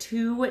like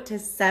 2 to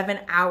 7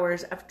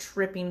 hours of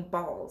tripping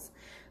balls.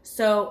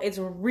 So it's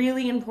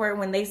really important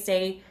when they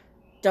say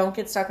don't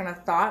get stuck in a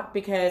thought,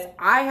 because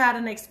I had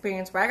an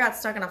experience where I got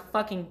stuck in a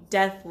fucking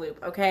death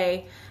loop,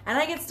 okay? And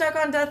I get stuck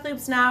on death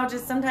loops now,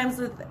 just sometimes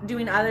with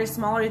doing other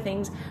smaller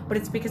things, but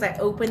it's because I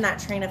opened that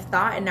train of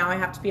thought and now I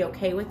have to be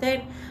okay with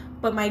it.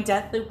 But my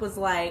death loop was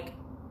like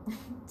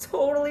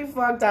totally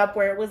fucked up,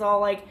 where it was all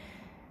like,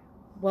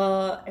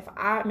 well,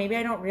 maybe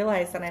I don't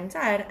realize that I'm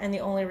dead, and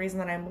the only reason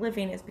that I'm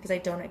living is because I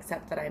don't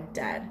accept that I'm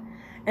dead.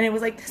 And it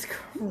was like this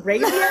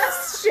crazy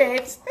ass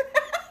shit.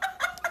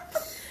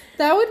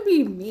 That would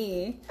be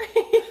me.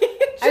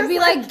 I'd be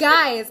like,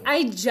 guys,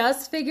 I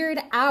just figured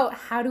out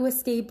how to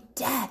escape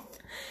death.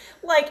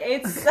 Like,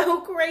 it's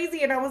so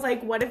crazy. And I was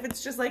like, what if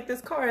it's just like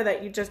this car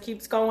that you just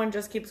keeps going,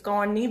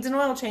 needs an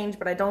oil change,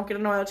 but I don't get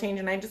an oil change,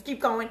 and I just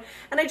keep going,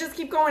 and I just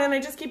keep going, and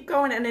I just keep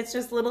going, and it's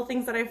just little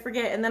things that I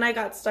forget. And then I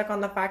got stuck on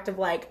the fact of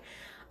like,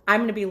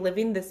 I'm going to be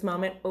living this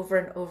moment over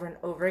and over and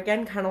over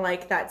again, kind of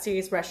like that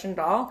series Russian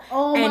Doll.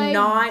 Oh and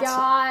my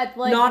God.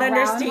 Like not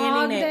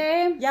understanding it.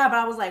 Day? Yeah, but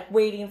I was like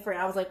waiting for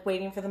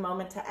the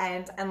moment to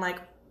end, and like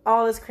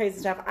all this crazy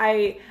stuff.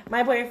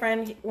 My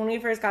boyfriend, when we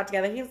first got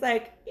together, he was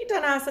like, you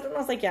done acid? And I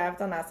was like, yeah, I've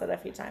done acid a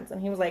few times.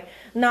 And he was like,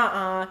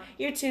 nah,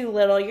 you're too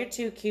little, you're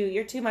too cute,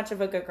 you're too much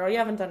of a good girl, you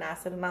haven't done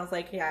acid. And I was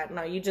like, yeah,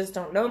 no, you just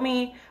don't know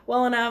me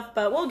well enough,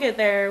 but we'll get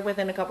there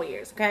within a couple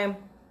years, okay?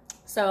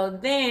 So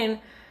then,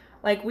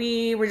 like,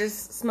 we were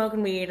just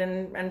smoking weed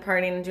and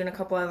partying and doing a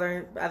couple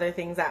other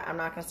things that I'm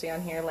not going to say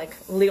on here, like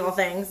legal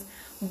things.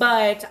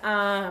 But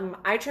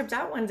I tripped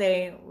out one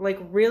day, like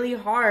really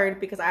hard,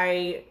 because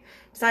I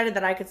decided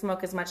that I could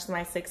smoke as much as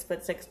my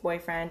 6'6"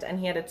 boyfriend, and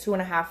he had a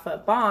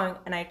 2.5-foot bong,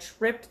 and I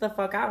tripped the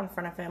fuck out in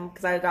front of him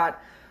because I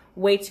got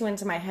way too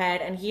into my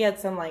head, and he had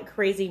some like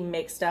crazy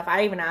mixed stuff.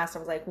 I even asked, I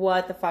was like,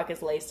 what the fuck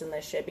is laced in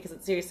this shit? Because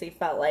it seriously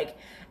felt like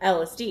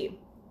LSD.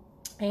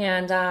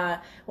 And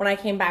when I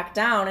came back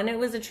down, and it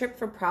was a trip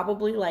for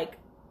probably like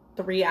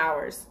 3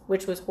 hours,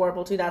 which was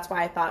horrible too. That's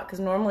why I thought, because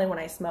normally when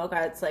I smoke,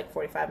 it's like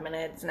 45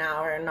 minutes, an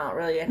hour, and not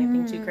really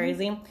anything too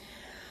crazy.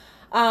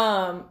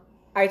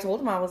 I told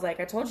him, I was like,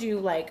 I told you,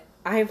 like,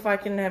 I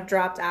fucking have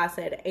dropped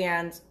acid,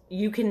 and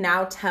you can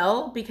now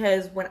tell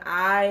because when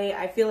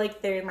I feel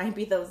like there might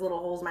be those little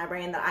holes in my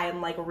brain that I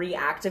am like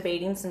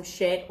reactivating some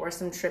shit or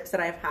some trips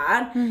that I've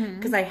had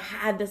because I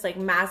had this like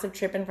massive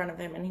trip in front of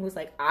him, and he was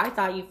like, I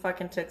thought you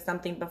fucking took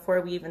something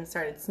before we even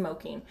started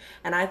smoking,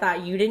 and I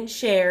thought you didn't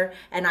share,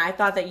 and I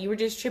thought that you were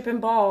just tripping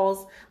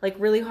balls like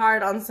really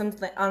hard on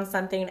something,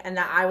 and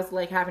that I was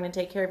like having to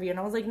take care of you, and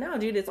I was like, no,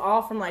 dude, it's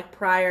all from like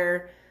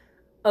prior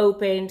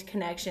opened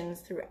connections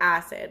through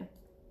acid.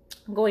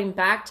 Going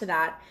back to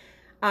that,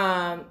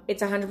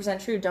 it's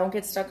 100% true. Don't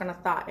get stuck on a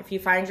thought. If you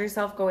find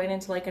yourself going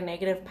into like a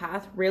negative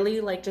path, really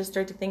like just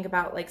start to think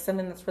about like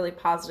something that's really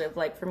positive.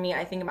 Like for me,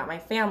 I think about my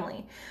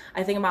family.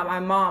 I think about my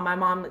mom. My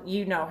mom,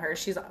 you know her.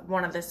 She's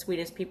one of the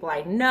sweetest people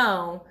I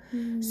know.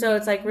 So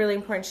it's like really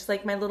important. She's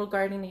like my little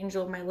guardian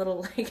angel, my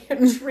little like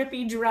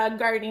trippy drug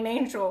guardian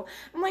angel.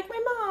 I'm like,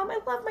 my mom. I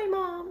love my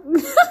mom.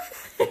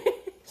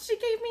 She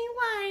gave me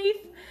life.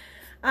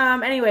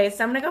 Anyways,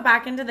 so I'm going to go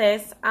back into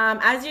this.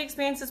 As you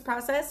experience this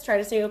process, try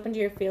to stay open to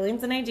your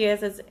feelings and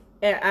ideas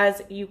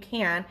as you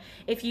can.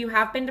 If you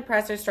have been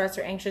depressed or stressed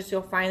or anxious,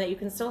 you'll find that you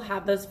can still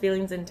have those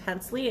feelings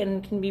intensely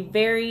and can be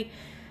very,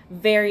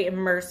 very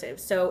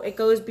immersive. So it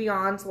goes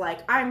beyond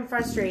like, I'm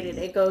frustrated.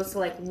 It goes to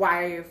like,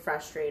 why are you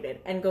frustrated?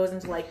 And goes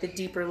into like the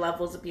deeper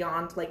levels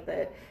beyond like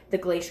the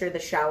glacier, the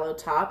shallow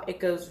top. It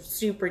goes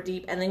super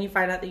deep. And then you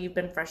find out that you've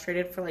been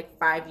frustrated for like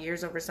 5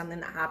 years over something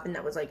that happened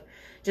that was like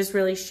just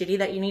really shitty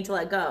that you need to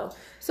let go.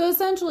 So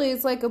essentially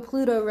it's like a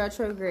Pluto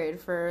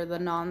retrograde for the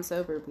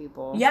non-sober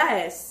people.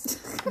 Yes.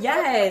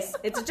 Yes.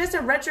 It's just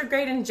a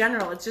retrograde in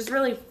general. It's just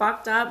really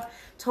fucked up,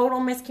 total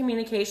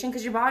miscommunication,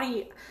 because your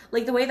body,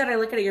 like the way that I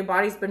look at it, your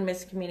body's been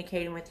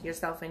miscommunicating with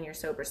yourself in your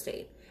sober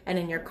state and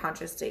in your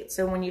conscious state.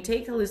 So when you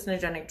take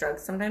hallucinogenic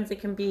drugs, sometimes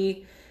it can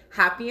be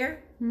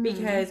happier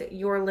because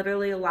you're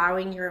literally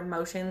allowing your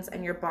emotions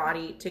and your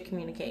body to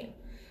communicate,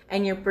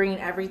 and you're bringing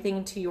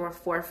everything to your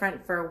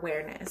forefront for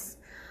awareness.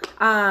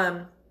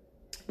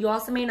 You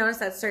also may notice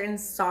that certain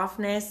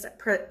softness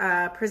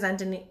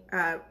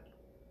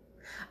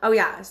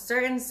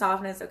certain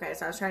softness, okay,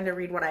 so I was trying to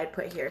read what I had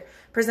put here,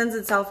 presents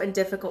itself in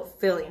difficult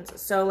feelings.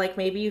 So like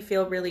maybe you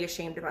feel really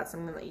ashamed about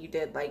something that you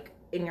did like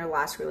in your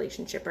last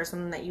relationship, or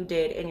something that you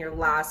did in your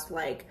last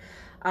like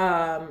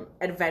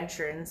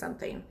adventure in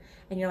something,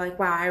 and you're like,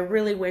 wow, I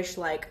really wish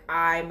like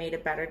I made a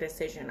better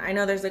decision. I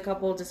know there's a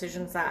couple of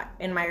decisions that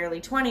in my early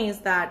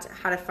 20s that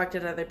had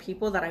affected other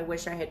people that I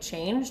wish I had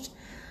changed.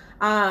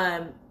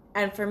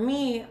 And for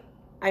me,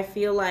 I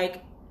feel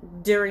like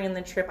during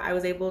the trip, I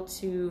was able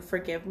to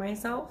forgive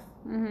myself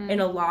in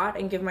a lot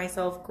and give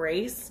myself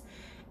grace.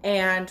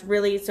 And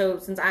really, so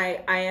since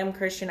I am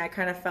Christian, I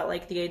kind of felt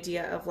like the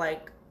idea of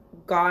like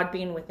God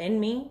being within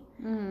me,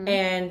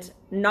 and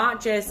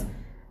not just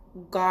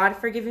God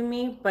forgiving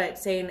me, but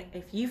saying,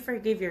 if you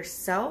forgive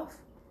yourself,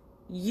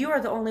 you are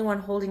the only one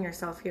holding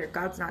yourself here.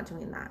 God's not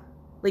doing that.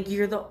 Like,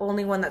 you're the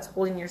only one that's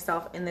holding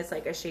yourself in this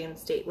like ashamed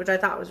state, which I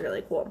thought was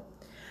really cool.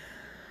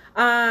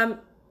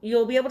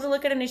 You'll be able to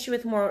look at an issue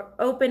with more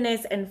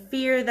openness, and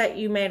fear that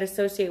you might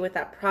associate with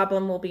that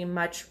problem will be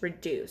much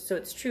reduced. So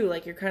it's true,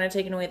 like you're kind of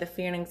taking away the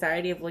fear and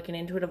anxiety of looking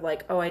into it, of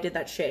like, oh, I did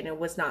that shit and it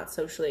was not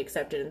socially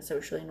accepted and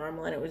socially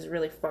normal, and it was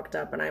really fucked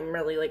up, and I'm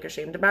really like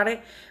ashamed about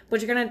it.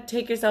 But you're gonna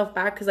take yourself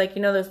back, because like,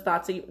 you know, those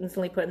thoughts that you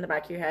instantly put in the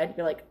back of your head,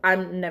 you're like,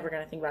 I'm never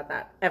gonna think about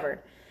that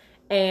ever.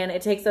 And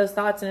it takes those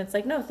thoughts and it's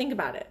like, no, think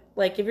about it.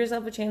 Like, give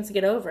yourself a chance to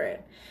get over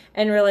it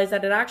and realize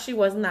that it actually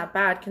wasn't that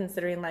bad,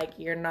 considering like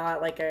you're not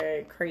like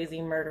a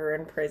crazy murderer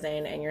in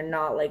prison, and you're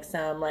not like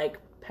some like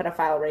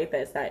pedophile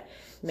rapist, that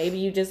maybe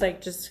you just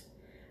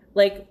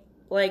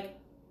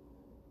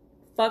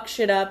fuck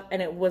shit up,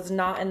 and it was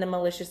not in the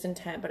malicious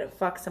intent, but it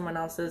fucked someone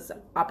else's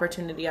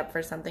opportunity up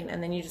for something,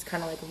 and then you just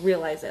kind of like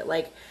realize it.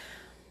 Like,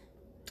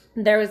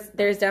 there's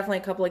definitely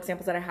a couple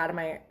examples that I had in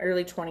my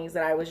early 20s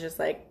that I was just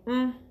like,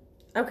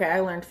 okay, I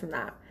learned from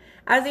that.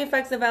 As the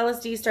effects of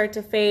LSD start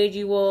to fade,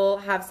 you will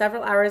have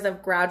several hours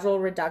of gradual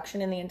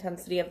reduction in the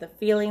intensity of the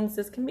feelings.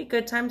 This can be a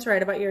good time to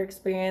write about your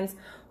experience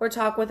or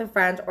talk with a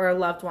friend or a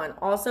loved one.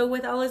 Also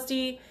with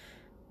LSD,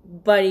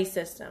 buddy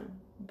system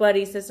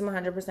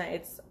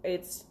 100%.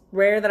 It's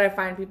rare that I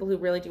find people who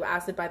really do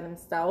acid by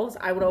themselves.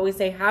 I would always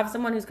say have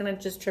someone who's going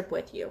to just trip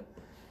with you.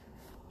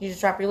 You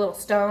just drop your little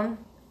stone.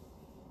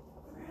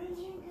 Where did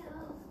you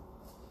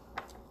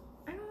go?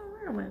 I don't know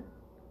where I went.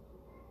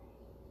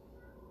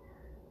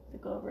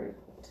 Go over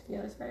to the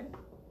other side.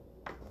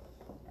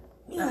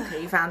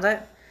 Okay, you found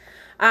it.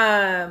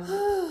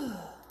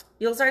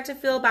 You'll start to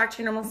feel back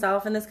to your normal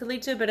self, and this could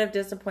lead to a bit of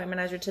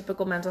disappointment as your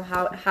typical mental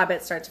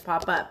habits start to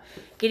pop up.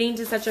 Getting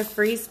to such a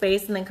free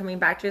space and then coming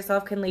back to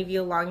yourself can leave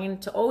you longing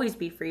to always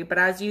be free. But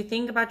as you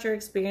think about your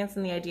experience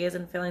and the ideas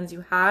and feelings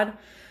you had,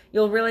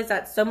 you'll realize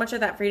that so much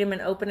of that freedom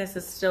and openness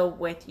is still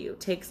with you.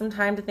 Take some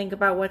time to think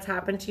about what's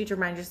happened to you, to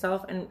remind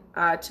yourself, and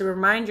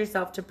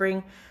to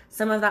bring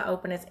some of that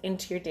openness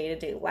into your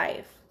day-to-day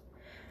life.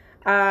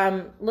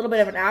 A little bit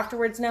of an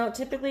afterwards note.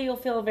 Typically, you'll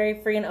feel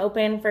very free and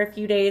open for a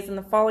few days. In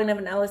the following of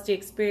an LSD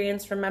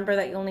experience, remember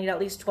that you'll need at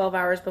least 12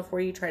 hours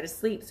before you try to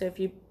sleep. So if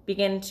you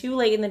begin too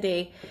late in the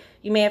day,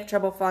 you may have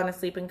trouble falling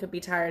asleep and could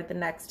be tired the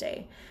next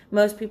day.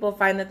 Most people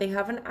find that they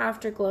have an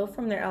afterglow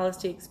from their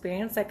LSD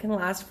experience that can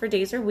last for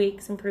days or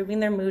weeks, improving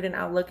their mood and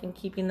outlook and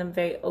keeping them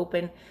very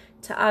open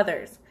to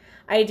others.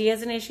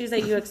 Ideas and issues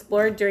that you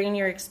explored during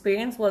your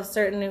experience will have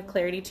certain new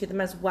clarity to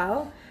them as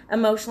well.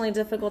 Emotionally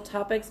difficult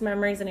topics,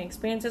 memories, and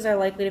experiences are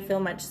likely to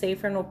feel much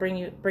safer and will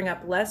bring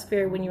up less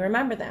fear when you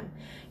remember them.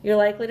 You're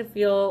likely to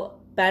feel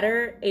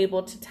better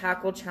able to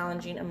tackle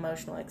challenging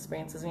emotional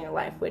experiences in your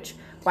life, which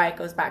why it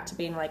goes back to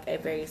being like a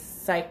very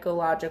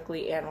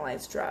psychologically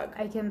analyzed drug.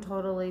 I can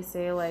totally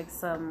say like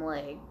some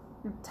like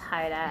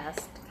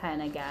tight-ass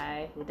kind of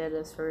guy who did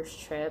his first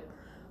trip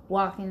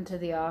walking into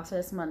the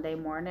office Monday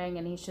morning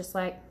and he's just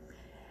like,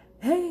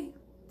 hey,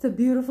 it's a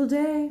beautiful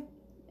day.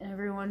 And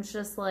everyone's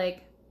just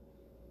like,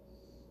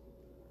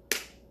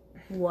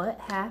 what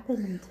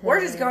happened today?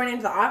 We're just going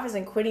into the office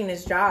and quitting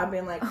his job,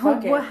 being like,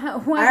 fuck it. What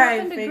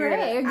happened to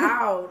Greg?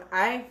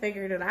 I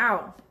figured it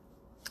out.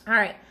 All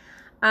right.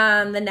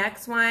 The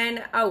next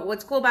one,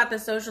 what's cool about the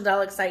Social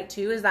Delic site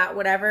too is that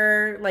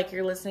whatever like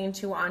you're listening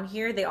to on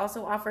here, they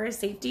also offer a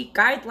safety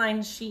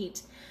guideline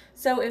sheet.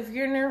 So if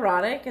you're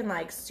neurotic and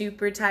like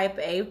super type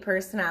A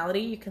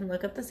personality, you can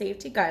look up the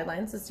safety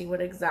guidelines to see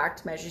what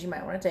exact measures you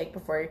might want to take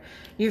before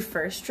your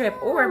first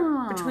trip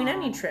or between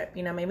any trip.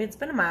 You know, maybe it's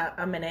been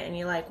a minute and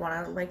you like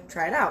want to like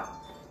try it out.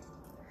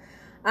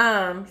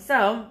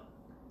 So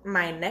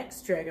my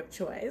next drug of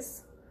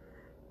choice,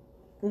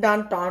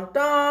 dun dun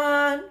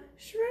dun,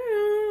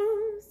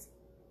 shrooms.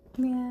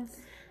 Yes.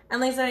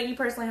 And Lisa, you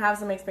personally have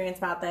some experience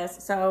about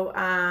this. So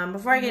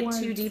before I get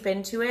too deep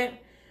into it,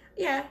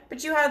 yeah,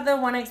 but you had the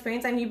one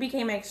experience and you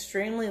became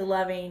extremely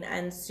loving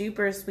and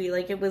super sweet.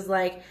 Like, it was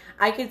like,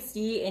 I could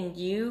see in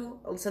you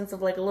a sense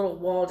of like a little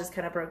wall just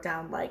kind of broke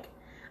down. Like,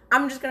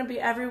 I'm just going to be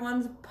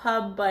everyone's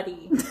pub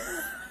buddy.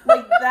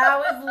 Like, that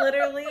was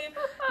literally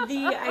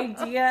the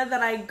idea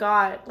that I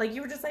got. Like,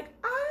 you were just like,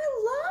 I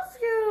love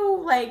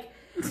you. Like,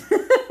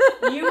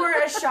 you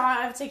were a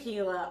shot of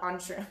tequila on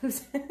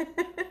shrooms.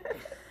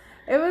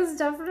 It was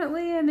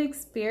definitely an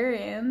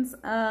experience.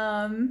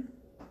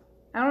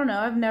 I don't know.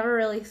 I've never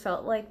really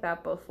felt like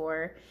that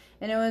before.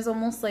 And it was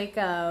almost like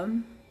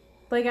I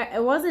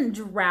wasn't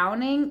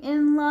drowning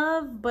in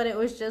love, but it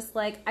was just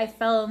like I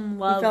fell in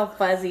love. You felt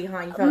fuzzy, huh?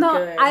 You felt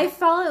good. I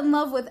fell in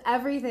love with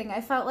everything. I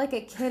felt like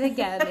a kid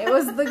again. It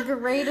was the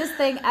greatest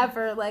thing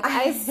ever. Like,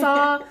 I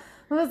saw,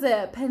 what was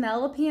it,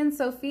 Penelope and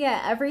Sophia.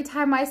 Every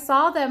time I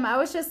saw them, I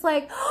was just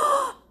like,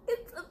 oh,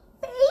 it's a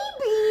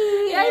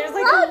baby. I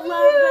love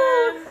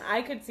you. Them.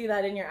 I could see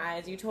that in your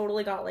eyes. You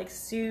totally got like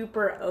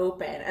super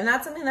open. And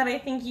that's something that I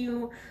think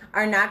you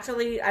are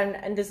naturally,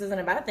 and this isn't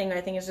a bad thing,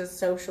 I think it's just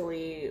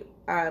socially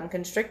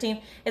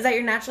constricting, is that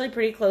you're naturally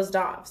pretty closed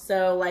off.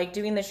 So like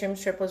doing the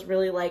shroom trip was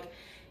really like,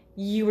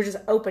 you were just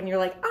open. You're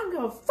like, I'm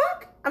going to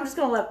fuck. I'm just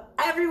going to love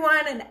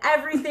everyone and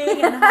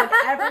everything and hug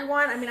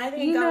everyone. I mean, I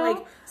think you got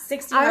like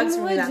 60 hugs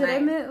from me that night.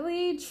 I'm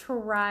legitimately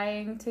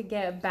trying to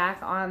get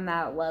back on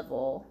that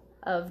level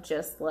of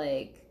just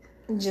like,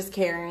 just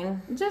caring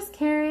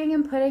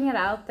and putting it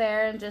out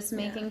there and just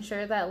making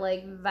sure that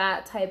like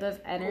that type of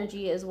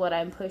energy is what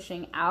I'm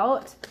pushing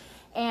out.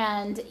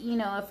 And you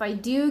know, if I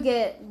do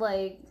get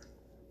like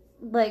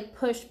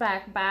pushed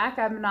back,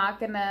 I'm not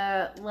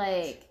gonna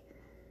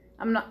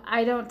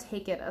I don't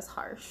take it as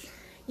harsh.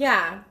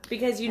 Yeah,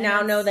 because you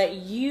now know that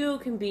you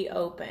can be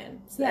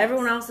open. So yes.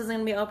 Everyone else is going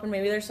to be open.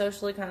 Maybe they're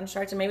socially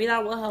constructed. Maybe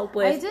that will help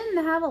with... I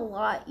didn't have a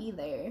lot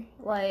either.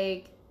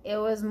 Like, it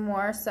was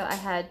more so I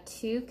had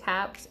 2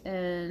 caps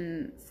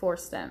and 4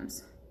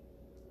 stems.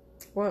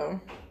 Whoa.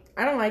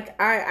 I don't like...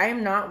 I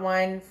am not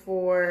one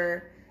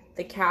for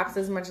the caps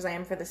as much as I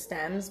am for the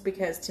stems,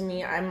 because to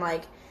me, I'm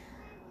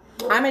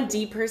a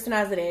deep person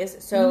as it is.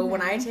 So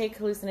when I take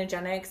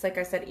hallucinogenics, like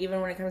I said,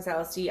 even when it comes to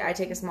LSD, I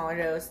take a smaller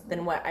dose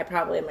than what I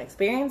probably am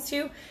experienced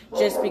to,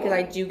 just because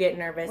I do get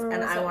nervous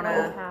and I want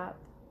to...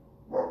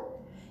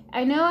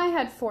 I know I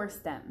had 4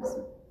 stems.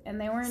 And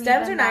they weren't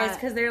stems are nice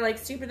because they're like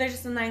super, they're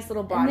just a nice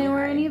little body. And they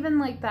weren't even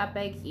like that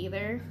big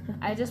either.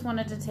 I just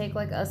wanted to take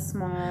like a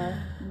small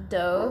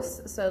dose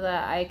so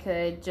that I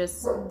could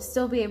just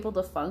still be able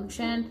to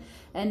function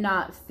and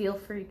not feel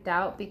freaked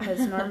out, because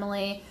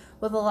normally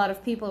with a lot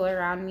of people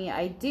around me,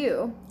 I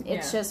do.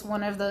 It's just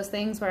one of those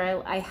things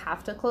where I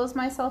have to close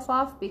myself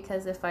off,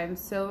 because if I'm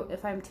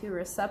too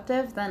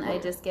receptive, then I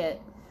just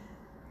get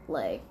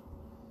like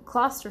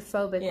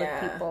claustrophobic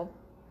with people.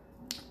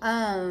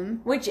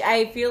 Which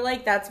I feel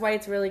like that's why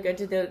it's really good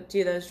to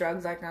do those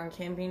drugs like on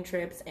camping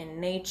trips in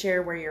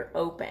nature where you're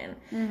open.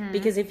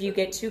 Because if you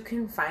get too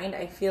confined,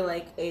 I feel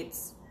like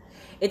it's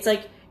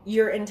like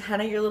your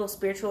antenna, your little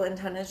spiritual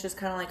antennas just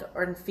kind of like,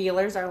 or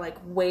feelers are like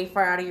way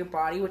far out of your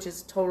body, which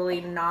is totally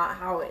not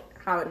how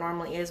it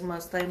normally is.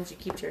 Most times you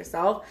keep to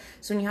yourself.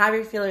 So when you have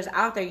your feelers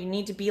out there, you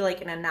need to be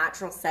like in a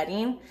natural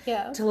setting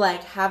to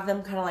like have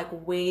them kind of like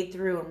wade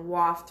through and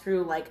waft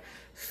through like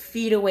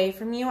feet away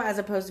from you, as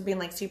opposed to being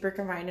like super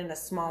confined in a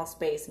small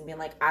space and being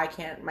like, I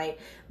can't,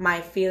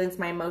 my feelings,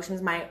 my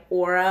emotions, my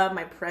aura,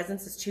 my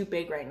presence is too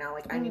big right now.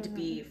 Like I need to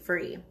be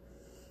free.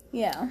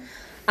 Yeah.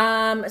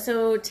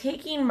 So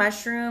taking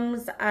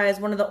mushrooms is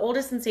one of the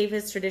oldest and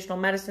safest traditional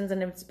medicines,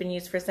 and it's been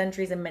used for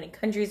centuries in many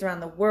countries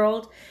around the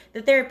world.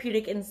 The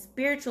therapeutic and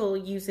spiritual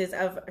uses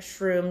of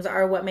shrooms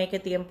are what make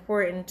it the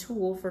important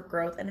tool for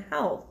growth and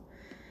health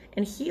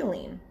and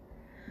healing.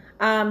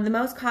 The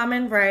most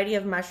common variety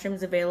of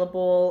mushrooms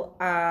available,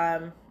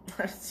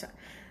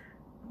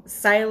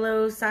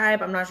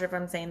 psilocybe, I'm not sure if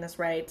I'm saying this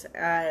right,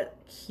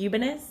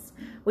 cubanus,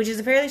 which is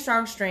a fairly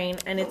strong strain,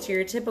 and it's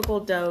your typical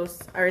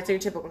dose, or it's your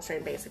typical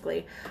strain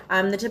basically.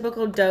 The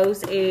typical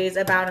dose is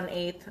about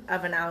 1/8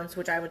 of an ounce,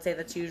 which I would say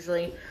that's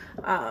usually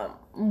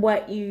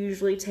what you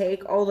usually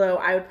take, although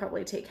I would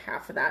probably take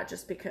half of that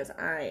just because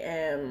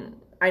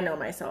I know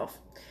myself.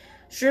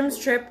 Shrooms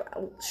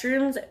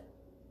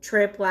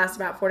trip lasts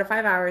about 4 to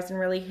 5 hours and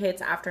really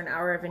hits after an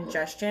hour of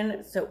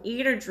ingestion. So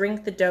eat or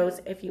drink the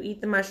dose. If you eat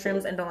the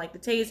mushrooms and don't like the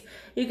taste,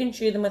 you can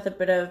chew them with a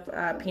bit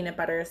of peanut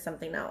butter or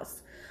something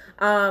else.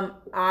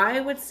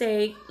 I would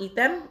say eat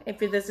them. If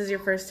this is your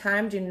first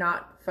time, do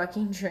not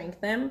fucking drink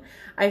them.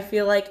 I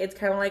feel like it's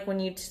kind of like when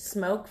you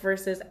smoke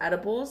versus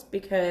edibles,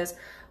 because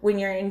when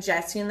you're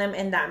ingesting them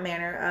in that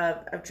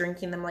manner of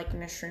drinking them like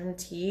in a shroom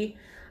tea,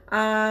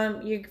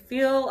 you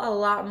feel a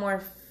lot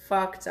more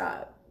fucked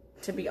up,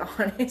 to be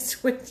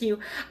honest with you.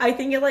 I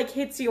think it like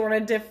hits you on a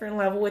different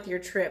level with your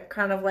trip,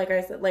 kind of like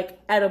I said, like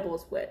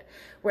edibles would,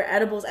 where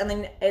edibles, and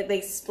then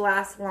they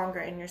last longer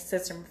in your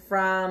system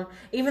from,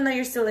 even though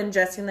you're still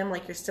ingesting them,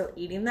 like you're still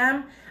eating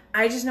them.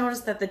 I just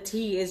noticed that the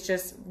tea is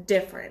just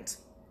different.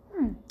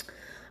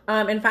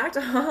 In fact,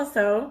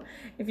 also,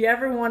 if you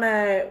ever want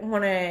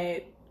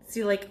to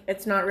see, like,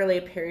 it's not really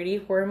a parody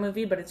horror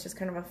movie, but it's just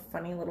kind of a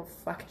funny little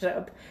fucked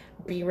up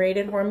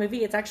B-rated horror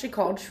movie. It's actually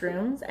called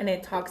Shrooms, and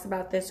it talks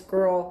about this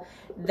girl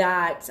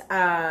that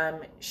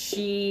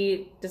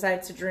she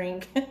decides to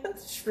drink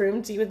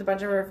shroom tea with a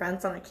bunch of her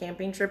friends on a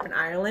camping trip in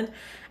Ireland,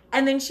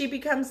 and then she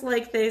becomes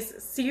like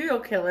this serial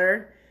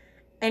killer,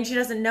 and she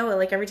doesn't know it.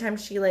 Like every time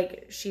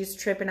she's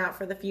tripping out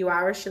for the few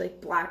hours, she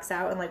like blacks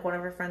out, and like one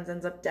of her friends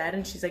ends up dead,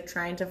 and she's like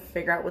trying to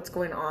figure out what's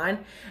going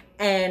on.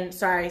 And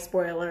sorry,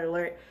 spoiler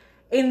alert,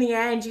 in the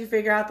end, you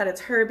figure out that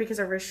it's her because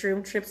of her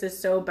shroom trips is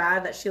so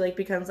bad that she like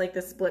becomes like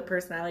this split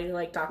personality,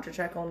 like Dr.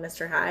 Jekyll and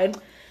Mr. Hyde.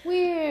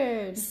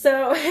 Weird.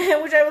 So,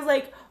 which I was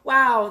like,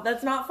 wow,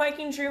 that's not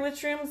fucking true with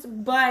shrooms,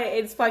 but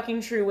it's fucking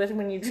true with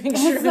when you drink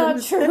shrooms. It's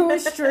not true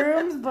with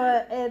shrooms,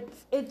 but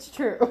it's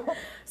true.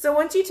 So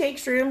once you take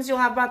shrooms, you'll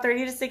have about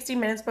 30 to 60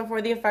 minutes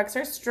before the effects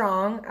are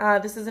strong.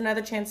 This is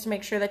another chance to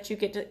make sure that you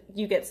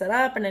get set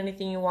up, and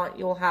anything you want,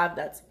 you'll have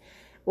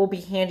will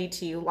be handy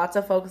to you. Lots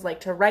of folks like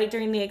to write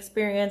during the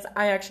experience.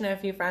 I actually know a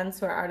few friends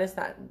who are artists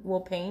that will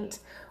paint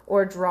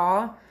or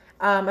draw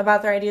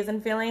about their ideas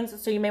and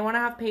feelings. So you may want to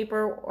have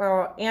paper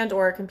or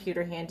a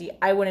computer handy.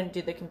 I wouldn't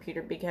do the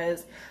computer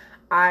because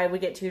I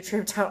would get too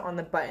tripped out on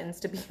the buttons,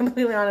 to be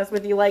completely honest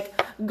with you.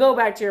 Like, go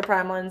back to your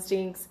primal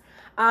instincts.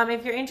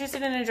 If you're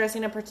interested in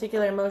addressing a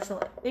particular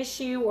emotional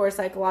issue or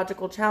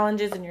psychological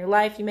challenges in your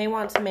life, you may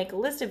want to make a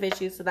list of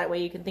issues so that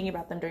way you can think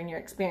about them during your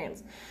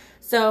experience.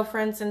 So, for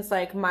instance,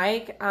 like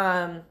Mike,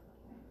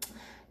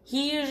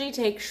 he usually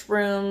takes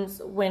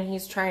shrooms when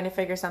he's trying to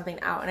figure something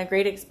out. And a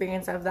great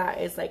experience of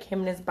that is like him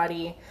and his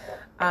buddy,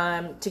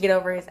 to get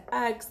over his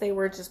ex, they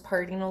were just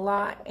partying a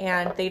lot.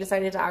 And they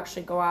decided to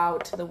actually go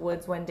out to the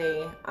woods one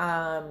day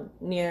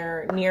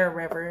near a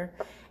river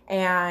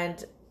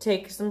and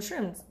take some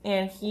shrooms.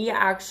 And he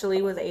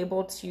actually was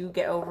able to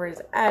get over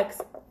his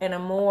ex in a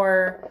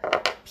more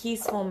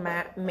peaceful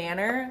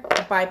manner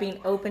by being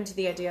open to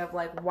the idea of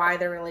like why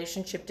their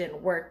relationship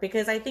didn't work.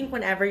 Because I think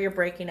whenever you're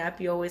breaking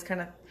up, you always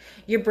kind of,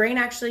 your brain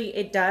actually,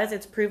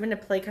 it's proven to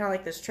play kind of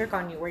like this trick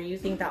on you where you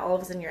think that all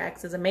of a sudden your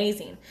ex is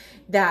amazing,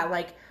 that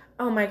like,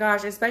 oh my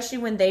gosh, especially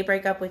when they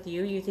break up with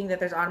you, you think that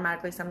there's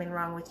automatically something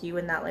wrong with you,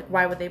 and that like,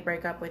 why would they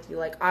break up with you?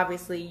 Like,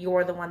 obviously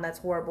you're the one that's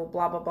horrible,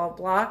 blah, blah, blah,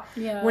 blah.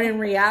 Yeah. When in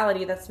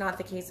reality, that's not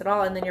the case at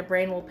all. And then your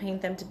brain will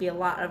paint them to be a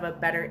lot of a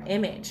better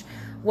image.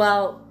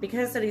 Well,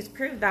 because studies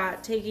prove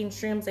that taking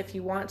shrooms, if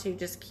you want to,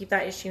 just keep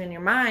that issue in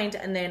your mind,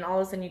 and then all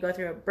of a sudden you go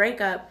through a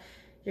breakup,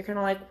 you're kind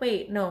of like,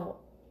 wait, no,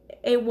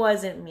 it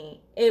wasn't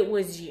me. It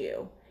was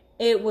you.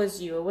 It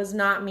was you. It was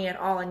not me at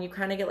all. And you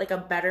kind of get like a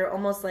better,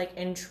 almost like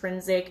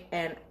intrinsic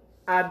and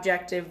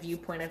objective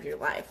viewpoint of your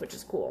life, which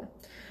is cool.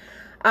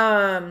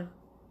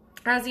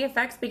 As the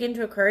effects begin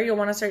to occur, you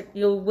will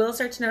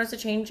start to notice a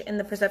change in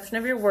the perception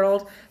of your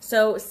world.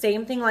 So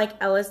same thing like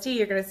LSD,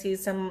 you're going to see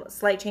some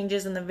slight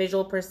changes in the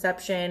visual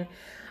perception.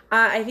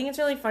 I think it's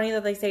really funny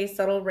that they say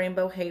subtle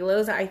rainbow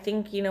halos. I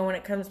think, when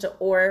it comes to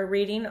aura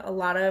reading, a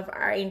lot of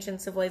our ancient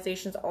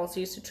civilizations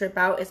also used to trip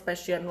out,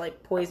 especially on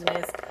like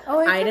poisonous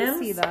items. Can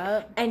see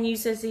that. And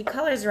used to see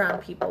colors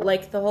around people.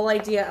 Like the whole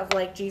idea of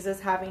like Jesus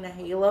having a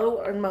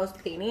halo in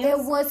most paintings. It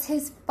was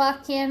his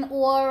fucking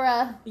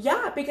aura.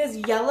 Yeah, because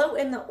yellow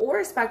in the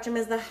aura spectrum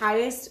is the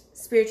highest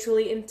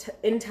spiritually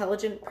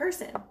intelligent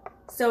person.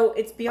 So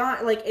it's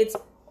beyond, like, it's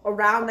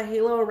around the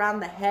halo,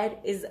 around the head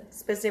is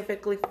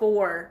specifically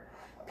for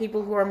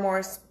people who are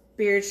more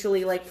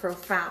spiritually like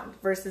profound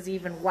versus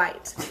even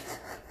white.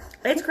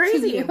 It's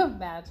crazy. Can you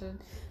imagine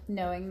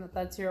knowing that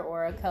that's your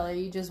aura color.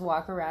 You just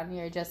walk around and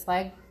you're just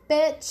like,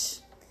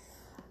 bitch,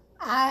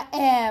 I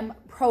am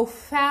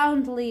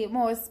profoundly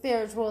more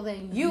spiritual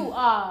than you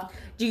are.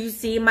 Do you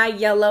see my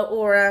yellow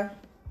aura?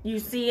 You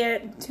see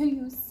it? Do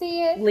you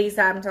see it?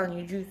 Lisa, I'm telling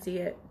you, do you see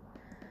it?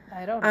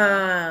 I don't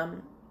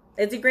know.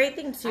 It's a great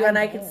thing too, and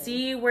I could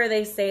see where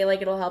they say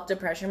like it'll help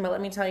depression, but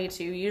let me tell you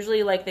too,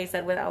 usually like they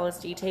said with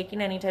LSD,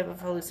 taking any type of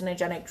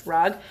hallucinogenic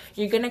drug,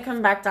 you're gonna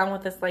come back down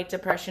with a slight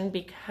depression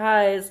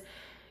because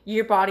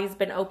your body's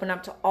been opened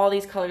up to all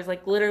these colors.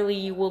 Like literally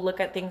you will look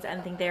at things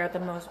and think they are the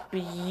most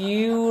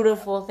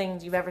beautiful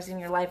things you've ever seen in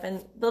your life,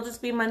 and they'll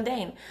just be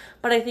mundane.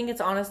 But I think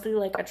it's honestly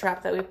like a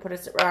trap that we put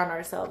us around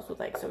ourselves with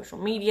like social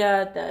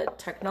media, the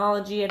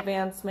technology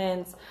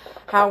advancements,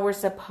 how we're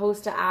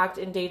supposed to act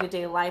in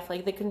day-to-day life.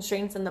 Like the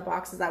constraints and the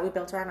boxes that we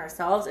built around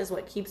ourselves is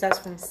what keeps us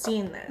from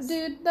seeing this.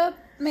 Dude, that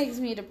makes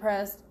me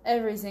depressed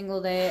every single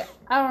day.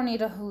 I don't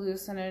need a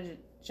hallucinogenic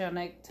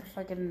to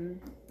fucking.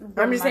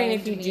 I'm just saying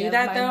if you remind do me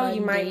that of though, my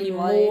you might be mundane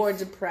life. more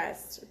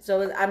depressed.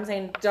 So I'm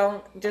saying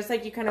don't, just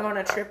like you kind of go on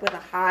a trip with a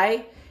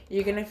high,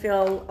 you're going to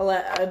feel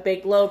a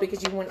big low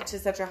because you went to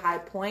such a high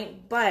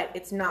point, but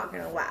it's not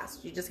going to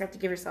last. You just have to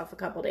give yourself a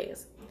couple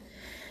days.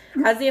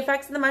 As the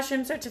effects of the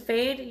mushroom start to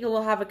fade, you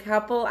will have a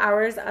couple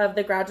hours of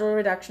the gradual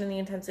reduction in the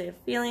intensity of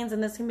feelings,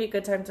 and this can be a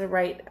good time to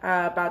write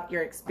about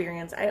your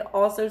experience. I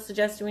also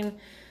suggest doing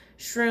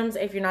shrooms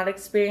if you're not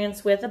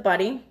experienced with a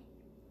buddy.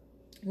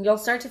 You'll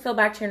start to feel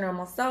back to your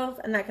normal self,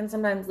 and that can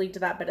sometimes lead to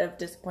that bit of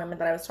disappointment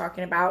that I was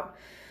talking about.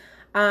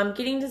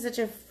 Getting to such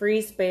a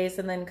free space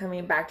and then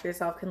coming back to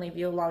yourself can leave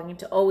you longing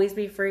to always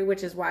be free,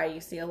 which is why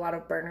you see a lot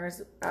of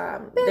burners.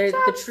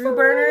 The true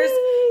burners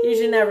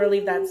usually never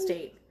leave that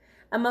state.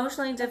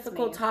 Emotionally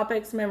difficult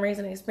topics, memories,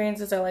 and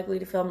experiences are likely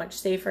to feel much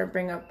safer and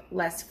bring up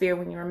less fear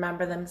when you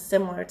remember them,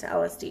 similar to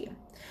LSD.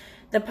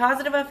 The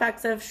positive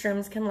effects of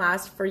shrooms can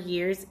last for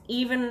years,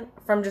 even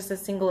from just a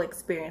single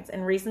experience. In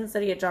a recent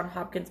study at Johns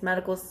Hopkins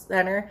Medical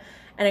Center,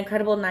 an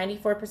incredible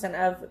 94%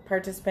 of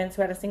participants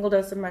who had a single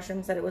dose of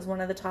mushrooms said it was one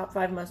of the top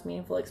 5 most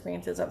meaningful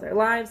experiences of their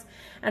lives,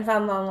 and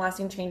found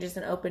long-lasting changes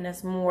in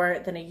openness more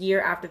than a year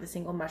after the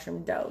single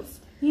mushroom dose.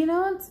 You know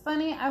what's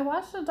funny? I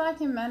watched a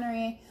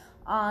documentary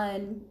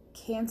on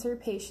cancer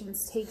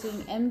patients taking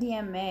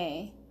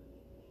MDMA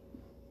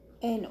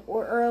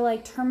or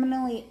like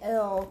terminally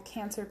ill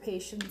cancer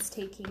patients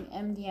taking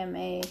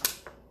MDMA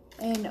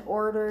in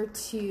order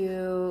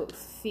to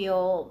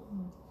feel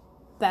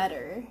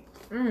better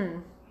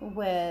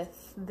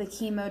with the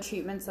chemo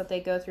treatments that they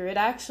go through. It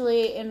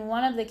actually, in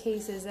one of the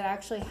cases, it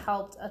actually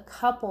helped a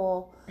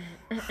couple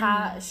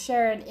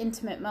share an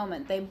intimate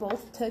moment. They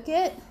both took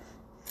it,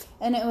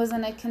 and it was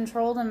in a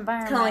controlled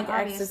environment. Kind of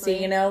like ecstasy,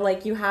 you know?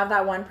 Like you have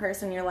that one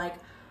person, you're like,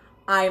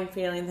 I'm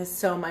feeling this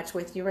so much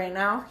with you right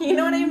now. You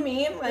know what I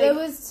mean? Like, it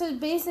was to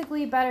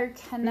basically better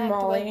connect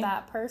with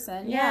that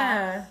person.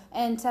 Yeah.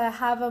 And to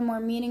have a more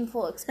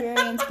meaningful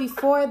experience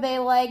before they,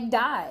 like,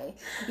 die.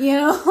 You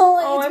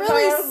know? It's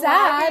really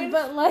sad,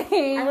 but, like...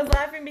 I was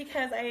laughing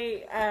because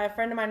a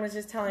friend of mine was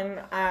just telling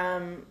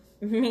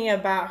me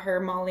about her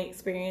Molly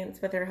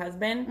experience with her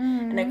husband.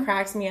 And it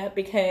cracks me up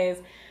because,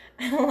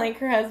 like,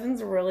 her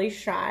husband's really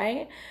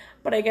shy.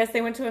 But I guess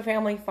they went to a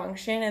family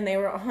function and they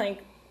were,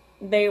 like...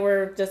 They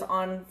were just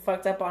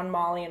fucked up on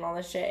Molly and all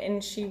this shit.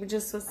 And she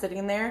just was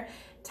sitting there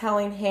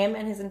telling him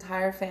and his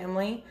entire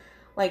family,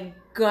 like,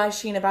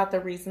 gushing about the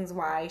reasons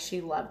why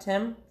she loved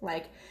him.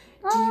 Like,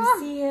 do you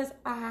see his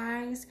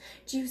eyes?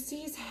 Do you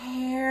see his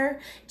hair?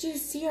 Do you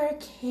see our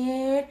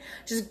kid?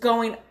 Just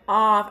going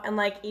off. And,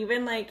 like,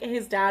 even, like,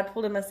 his dad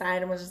pulled him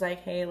aside and was just like,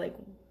 hey, like,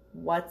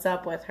 what's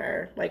up with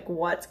her? Like,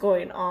 what's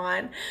going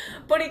on?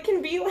 But it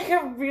can be like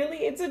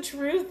it's a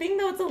true thing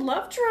though. It's a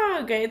love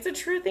drug. It's a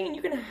true thing, and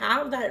you can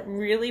have that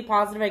really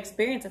positive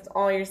experience. That's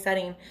all you're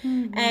setting.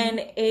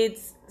 And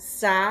it's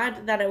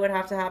sad that it would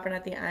have to happen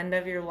at the end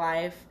of your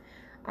life,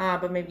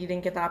 but maybe you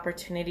didn't get the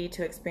opportunity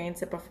to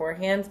experience it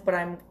beforehand. But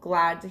I'm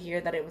glad to hear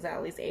that it was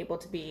at least able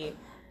to be.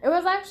 It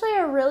was actually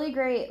a really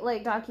great,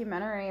 like,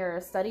 documentary or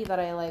a study that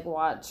I, like,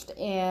 watched.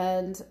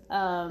 And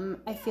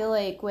I feel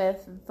like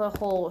with the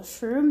whole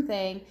shroom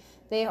thing,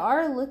 they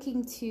are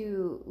looking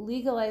to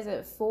legalize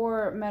it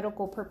for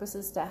medical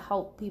purposes to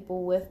help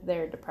people with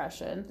their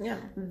depression. Yeah.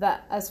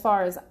 That, as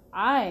far as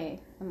I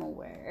am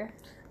aware.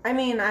 I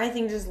mean, I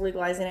think just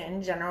legalizing it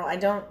in general,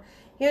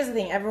 here's the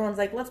thing. Everyone's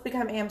like, let's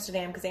become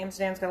Amsterdam because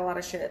Amsterdam's got a lot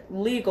of shit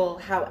legal.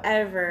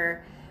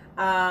 However,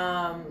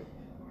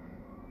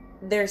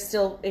 there's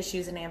still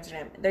issues in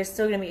Amsterdam. There's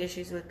still going to be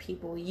issues with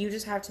people. You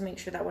just have to make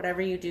sure that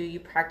whatever you do, you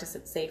practice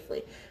it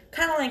safely.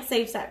 Kind of like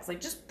safe sex.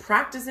 Like, just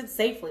practice it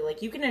safely.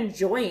 Like, you can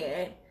enjoy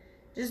it.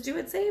 Just do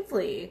it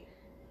safely.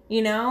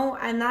 You know?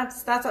 And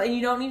that's all. And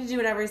you don't need to do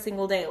it every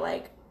single day.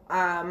 Like,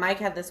 Mike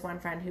had this one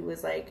friend who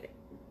was, like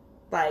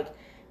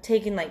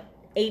taking, like,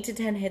 8 to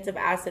 10 hits of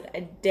acid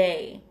a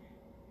day.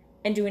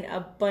 and doing a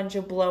bunch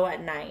of blow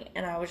at night.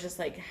 And I was just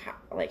like,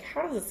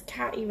 how does this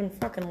cat even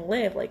fucking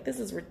live? Like, this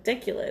is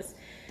ridiculous.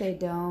 They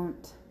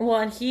don't.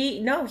 Well, and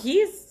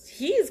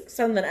he's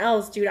something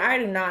else, dude. I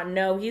do not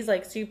know. He's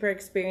like super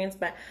experienced,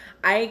 but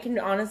I can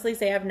honestly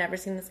say I've never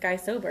seen this guy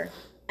sober.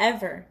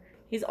 Ever.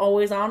 He's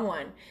always on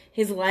one.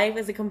 His life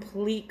is a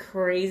complete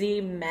crazy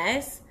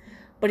mess,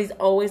 but he's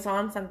always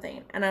on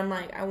something. And I'm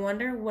like, I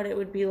wonder what it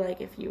would be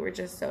like if you were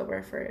just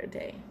sober for a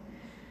day.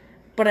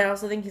 But I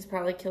also think he's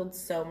probably killed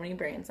so many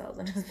brain cells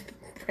in his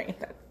brain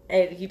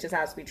that he just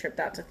has to be tripped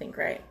out to think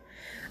right.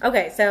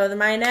 Okay, so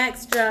my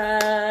next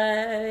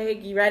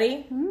drug, you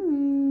ready?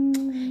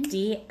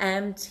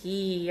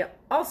 DMT,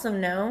 also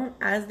known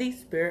as the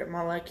spirit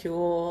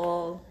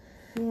molecule.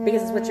 Yeah.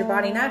 Because it's what your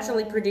body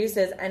naturally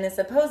produces and is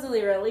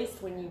supposedly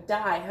released when you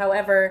die.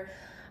 However,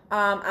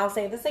 I'll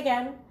say this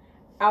again.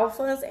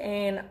 Alphas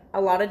and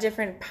a lot of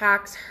different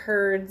packs,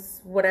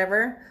 herds,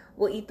 whatever,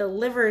 will eat the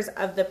livers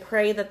of the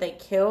prey that they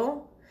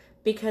kill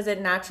because it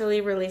naturally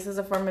releases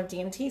a form of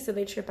DMT, so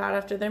they trip out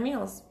after their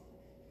meals.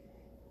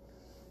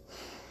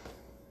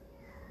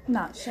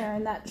 Not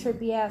sharing that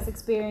trippy ass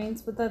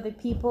experience with other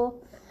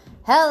people.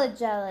 Hella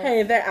jealous.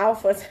 Hey, they're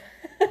alphas.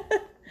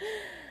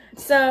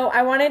 So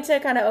I wanted to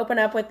kind of open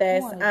up with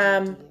this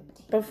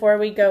before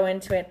we go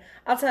into it.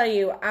 I'll tell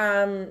you.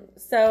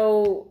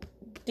 So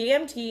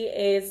DMT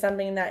is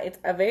something that it's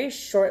a very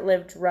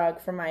short-lived drug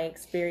from my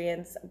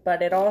experience,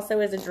 but it also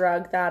is a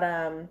drug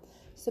that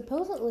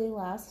supposedly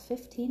lasts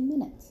 15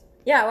 minutes.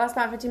 Yeah, it lasts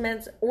about 15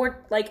 minutes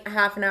or like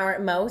half an hour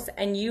at most,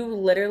 and you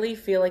literally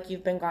feel like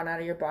you've been gone out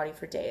of your body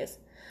for days.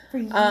 For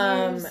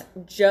years.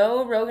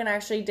 Joe Rogan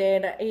actually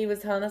did. He was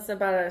telling us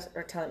about us,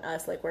 or telling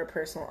us like we're a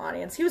personal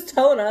audience. He was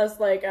telling us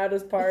like at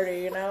his party,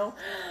 you know.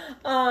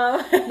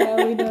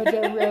 Yeah, we know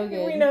Joe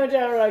Rogan. We know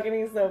Joe Rogan.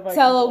 He's so fucking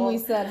Tell him cool. we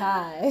said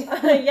hi.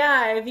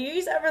 Yeah, if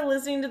you're ever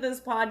listening to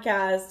this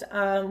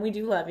podcast, we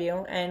do love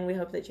you, and we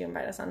hope that you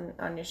invite us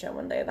on your show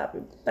one day.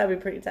 That'd be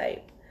pretty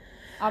tight.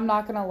 I'm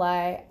not gonna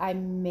lie, I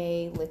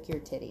may lick your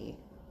titty.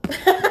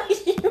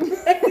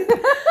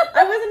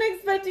 I wasn't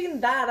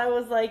expecting that. I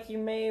was like, you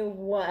may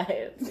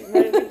what? What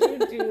did you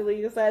do,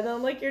 Lisa? And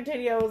then like your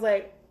titty, I was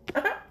like,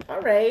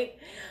 all right.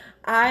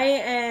 I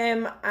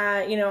am,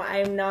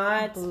 I'm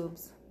not.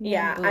 Boobs.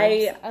 Yeah,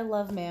 boobs. I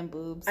love man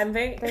boobs.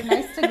 They're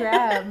nice to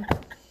grab.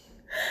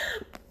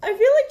 I feel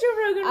like Joe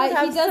Rogan would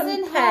have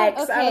some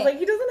pecs. Okay. I was like,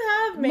 he doesn't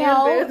have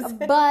man boobs.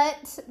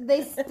 But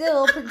they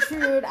still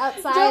protrude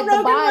outside Joe the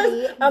Rogan body.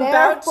 Was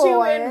about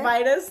to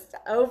invite us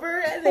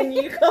over, and then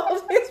you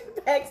called his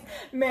pecs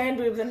man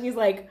boobs, and he's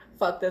like,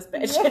 fuck this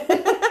bitch. Yeah.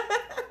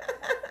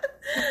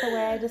 That's the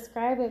way I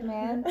describe it,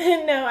 man.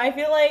 No, I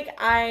feel like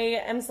I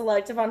am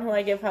selective on who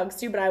I give hugs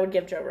to, but I would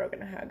give Joe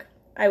Rogan a hug.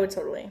 I would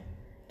totally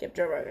give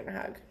Joe Rogan a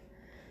hug.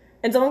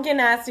 And don't get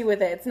nasty with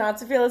it. It's not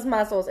to feel his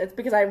muscles. It's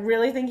because I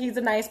really think he's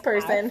a nice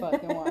person. I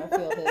fucking want to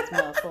feel his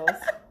muscles.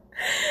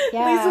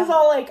 Yeah. Lisa's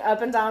all like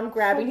up and down,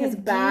 grabbing his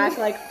back,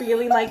 like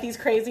feeling like these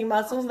crazy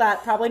muscles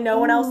that probably no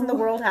one else in the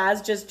world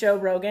has, just Joe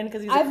Rogan,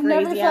 because he's a crazy ass maniac.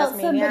 I've never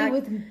felt somebody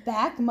with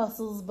back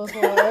muscles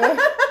before.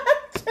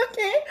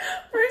 Okay,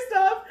 first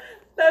off,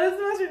 that is the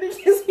most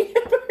ridiculous thing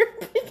ever,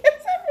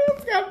 because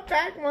everyone's got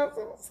back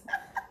muscles.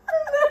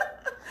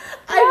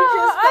 I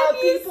just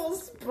felt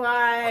people's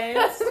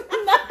spines.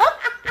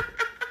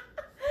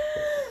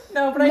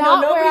 No, but I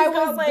not know where I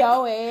got, was like,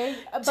 going,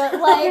 but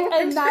like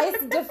a nice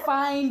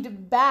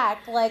defined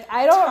back. Like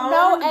I don't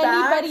know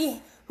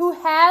anybody who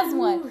has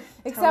one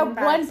except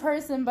one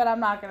person, but I'm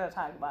not going to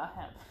talk about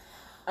him.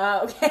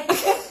 Okay.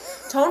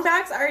 Tone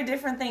backs are a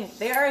different thing.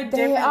 They are a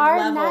different level. They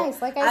are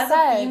nice, like I said.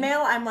 As a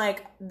female, I'm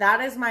like, that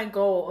is my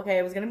goal. Okay,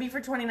 it was going to be for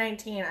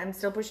 2019. I'm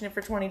still pushing it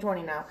for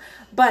 2020 now.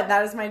 But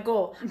that is my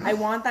goal. I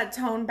want that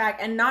tone back.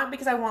 And not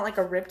because I want like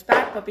a ripped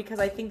back, but because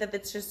I think that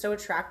it's just so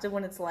attractive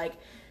when it's like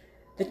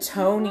the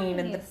toning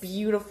and the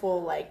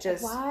beautiful, like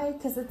just... Why?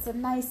 Because it's a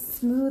nice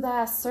smooth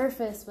ass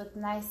surface with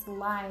nice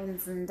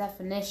lines and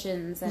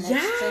definitions. And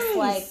it's just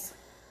like...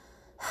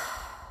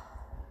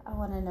 I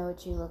want to know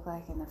what you look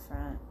like in the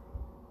front.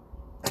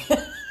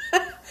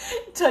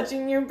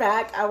 Touching your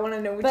back, I want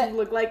to know what you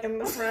look like in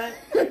the front.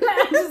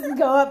 Just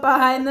go up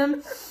behind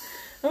them.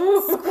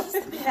 Ooh.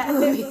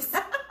 Okay,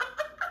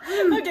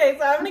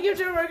 so I'm going to give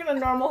Joe Rogan a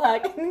normal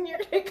hug, and you're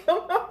going to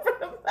come up from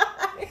the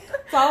back.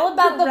 It's all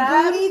about the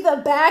booty, the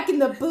back,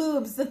 and the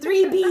boobs. The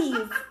 3 B's.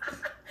 The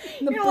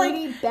you're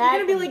booty, back,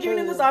 you're going to be like giving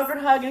him this awkward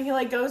hug, and he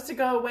like goes to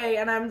go away,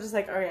 and I'm just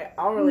like, okay,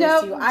 I'll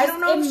release you. I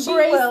don't know if she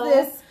will.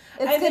 This.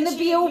 It's going to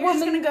be a woman. You're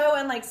just going to go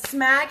and like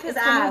smack his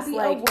ass.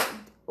 Like,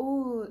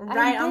 ooh,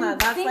 right on that.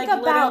 That's like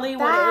literally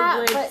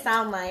what it would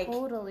sound like.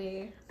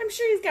 Totally. I'm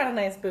sure he's got a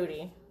nice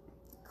booty.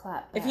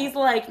 Clap back. If he's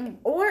like,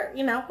 or,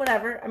 you know,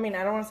 whatever. I mean,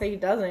 I don't want to say he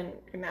doesn't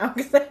now,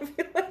 because I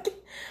feel like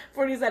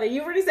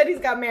you've already said he's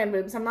got man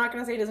boobs. I'm not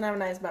going to say he doesn't have a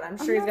nice butt. I'm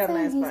sure he's got a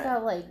nice butt. He's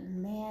got, like,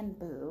 man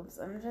boobs.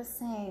 I'm just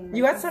saying.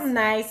 You got some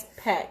nice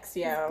pecs,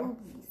 yo.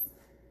 Boobies.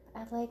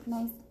 I like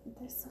nice.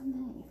 They're so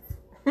nice.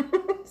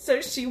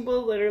 So she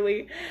will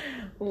literally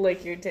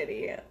lick your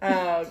titty.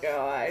 Oh,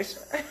 gosh.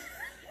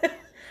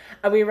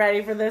 Are we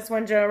ready for this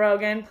one, Joe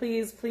Rogan?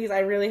 Please, I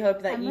really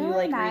hope that I'm you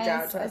really reach nice.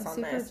 out to us I'm on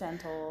super this.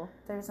 gentle.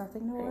 There's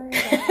nothing to worry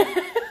about.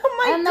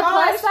 Oh my And the gosh.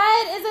 plus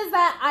side is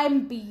that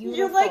I'm beautiful.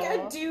 You're like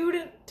a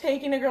dude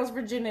taking a girl's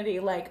virginity.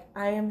 Like,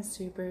 I am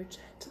super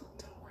gentle.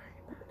 Don't worry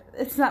about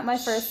it. It's not my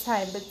first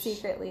time, but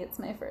secretly it's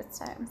my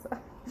first time, so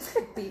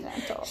be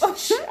gentle.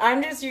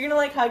 You're gonna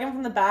like hug him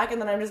from the back,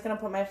 and then I'm just gonna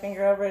put my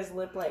finger over his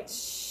lip, like,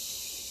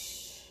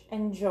 shh.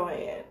 Enjoy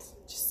it.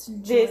 Just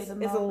enjoy This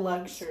the is a moment.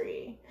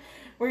 luxury.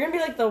 We're gonna be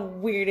like the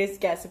weirdest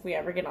guests if we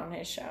ever get on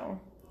his show.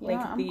 Like,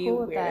 Yeah, I'm the cool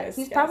with that. weirdest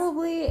He's guest.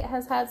 probably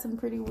has had some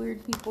pretty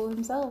weird people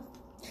himself.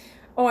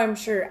 Oh, I'm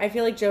sure. I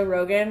feel like Joe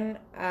Rogan,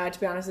 to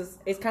be honest,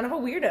 is kind of a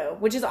weirdo,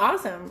 which is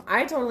awesome.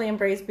 I totally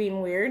embrace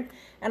being weird,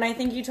 and I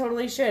think you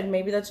totally should.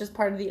 Maybe that's just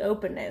part of the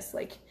openness.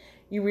 Like,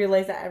 you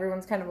realize that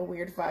everyone's kind of a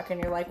weird fuck, and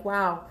you're like,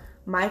 wow,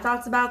 my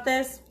thoughts about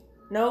this?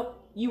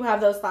 Nope, you have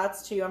those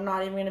thoughts too. I'm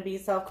not even going to be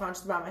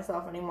self-conscious about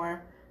myself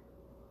anymore.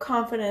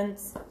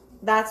 Confidence.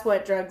 That's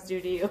what drugs do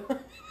to you.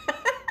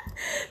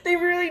 They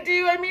really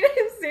do. I mean,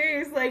 I'm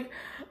serious. Like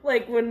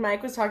when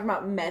Mike was talking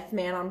about Meth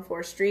Man on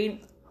 4th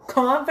Street.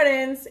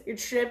 Confidence. You're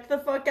tripped the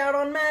fuck out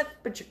on meth,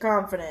 but you're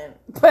confident.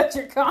 But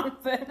you're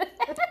confident.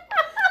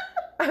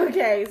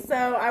 Okay, so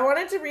I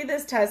wanted to read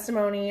this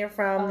testimony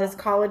from this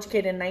college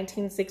kid in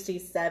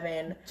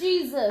 1967.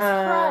 Jesus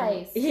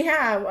Christ.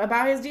 Yeah,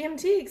 about his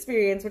DMT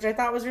experience, which I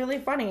thought was really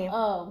funny.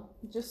 Oh,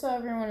 just so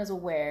everyone is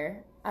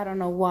aware, I don't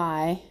know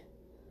why.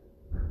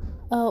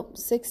 Oh,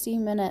 60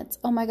 minutes.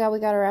 Oh my god, we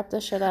gotta wrap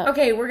this shit up.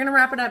 Okay, we're gonna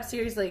wrap it up,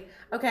 seriously.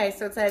 Okay,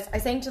 so it says, I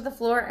sank to the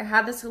floor. I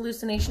had this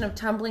hallucination of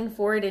tumbling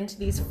forward into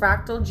these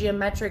fractal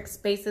geometric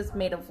spaces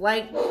made of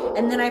light,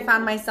 and then I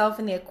found myself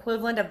in the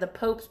equivalent of the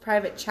Pope's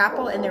private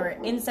chapel, and there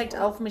were insect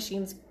elf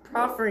machines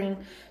proffering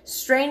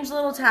strange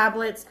little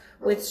tablets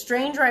with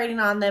strange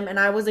writing on them, and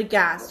I was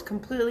aghast,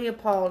 completely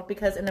appalled,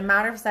 because in a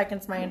matter of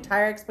seconds, my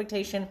entire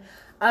expectation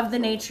of the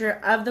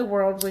nature of the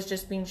world was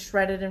just being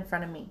shredded in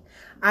front of me.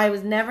 I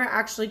was never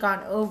actually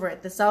gotten over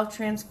it. The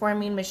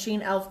self-transforming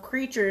machine elf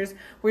creatures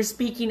were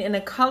speaking in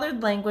a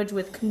colored language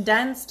which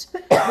condensed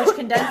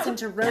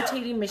into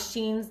rotating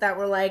machines that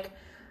were like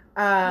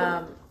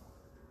the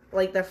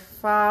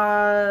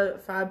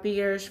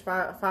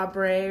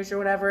Faberge or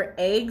whatever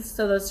eggs,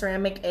 so those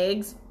ceramic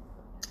eggs,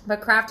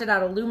 but crafted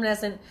out of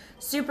luminescent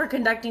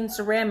superconducting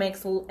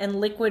ceramics and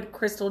liquid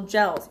crystal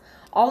gels.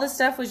 All this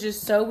stuff was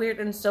just so weird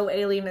and so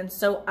alien and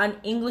so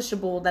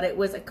un-Englishable that it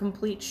was a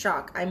complete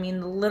shock. I mean,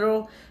 the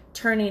literal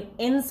turning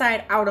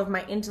inside out of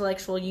my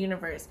intellectual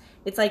universe.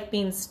 It's like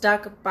being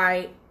struck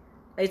by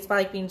noetic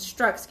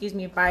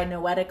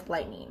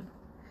lightning.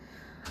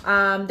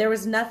 There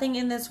was nothing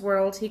in this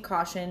world, he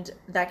cautioned,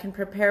 that can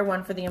prepare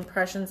one for the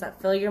impressions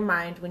that fill your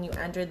mind when you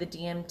enter the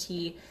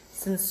DMT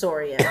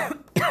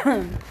sensorium.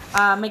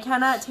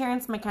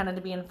 Terrence McKenna,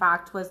 to be in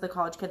fact, was the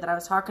college kid that I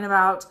was talking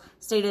about,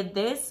 stated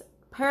this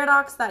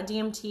paradox that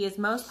DMT is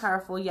most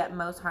powerful yet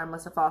most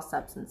harmless of all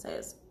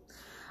substances.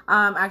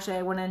 Actually,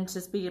 I went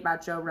into speaking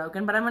about Joe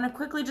Rogan, but I'm going to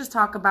quickly just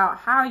talk about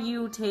how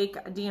you take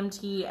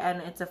DMT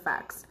and its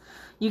effects.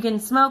 You can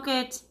smoke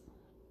it,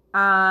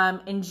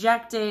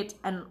 inject it,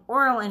 and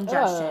oral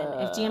ingestion.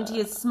 If DMT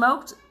is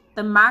smoked,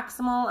 the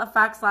maximal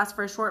effects last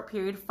for a short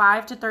period,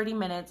 5 to 30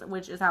 minutes,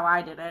 which is how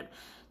I did it.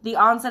 The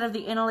onset of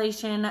the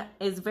inhalation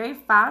is very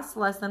fast,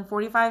 less than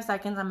 45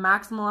 seconds, and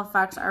maximal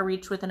effects are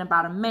reached within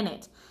about a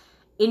minute.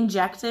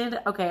 Injected,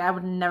 okay, I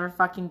would never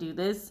fucking do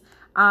this.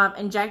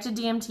 Injected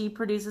DMT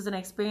produces an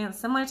experience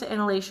similar to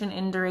inhalation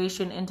in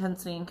duration,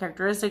 intensity, and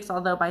characteristics,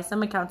 although by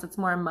some accounts it's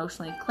more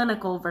emotionally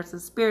clinical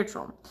versus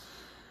spiritual.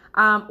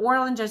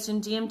 Oral ingestion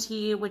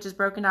DMT, which is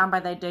broken down by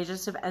the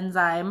digestive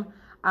enzyme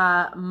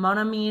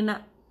monoamine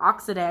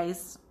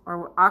oxidase,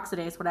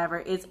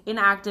 is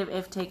inactive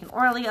if taken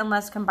orally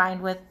unless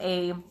combined with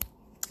a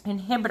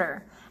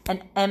inhibitor,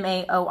 an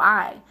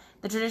MAOI.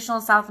 The traditional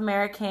South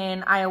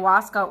American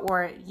ayahuasca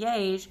or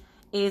yage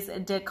is a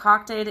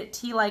decocted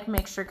tea-like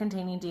mixture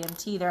containing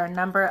DMT. There are a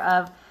number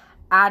of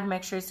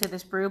admixtures to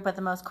this brew, but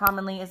the most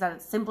commonly is that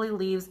it simply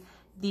leaves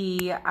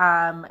the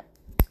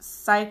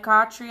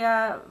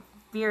Psychotria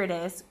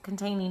viridis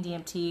containing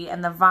DMT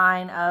and the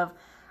vine of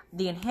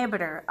the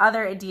inhibitor.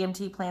 Other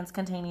DMT plants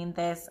containing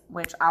this,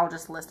 which I'll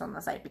just list on the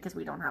site because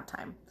we don't have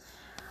time.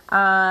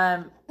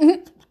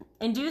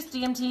 Induced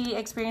DMT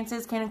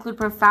experiences can include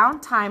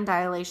profound time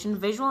dilation,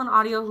 visual and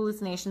audio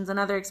hallucinations, and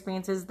other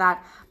experiences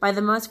that, by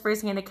the most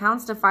first-hand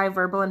accounts, defy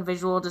verbal and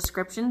visual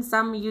description.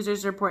 Some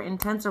users report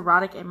intense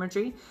erotic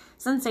imagery,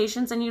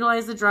 sensations, and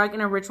utilize the drug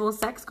in a ritual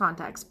sex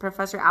context.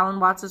 Professor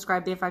Alan Watts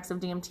described the effects of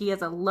DMT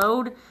as a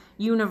load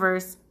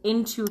universe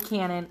into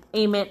cannon,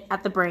 aim it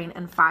at the brain,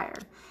 and fire.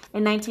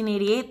 In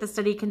 1988, the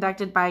study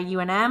conducted by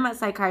UNM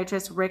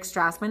psychiatrist Rick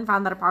Strassman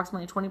found that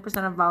approximately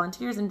 20% of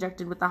volunteers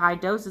injected with the high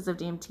doses of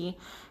DMT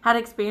had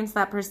experienced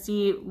that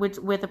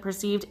with a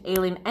perceived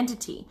alien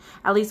entity.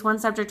 At least one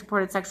subject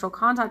reported sexual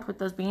contact with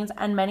those beings,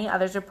 and many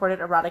others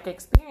reported erotic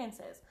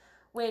experiences.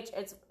 Which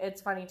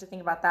it's funny to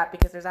think about that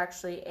because there's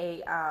actually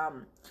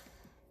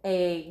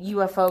a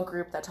UFO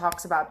group that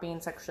talks about being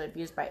sexually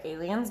abused by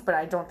aliens, but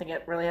I don't think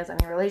it really has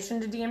any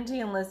relation to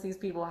DMT unless these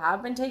people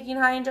have been taking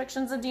high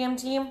injections of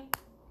DMT.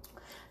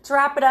 To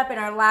wrap it up in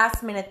our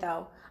last minute,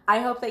 though, I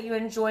hope that you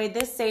enjoyed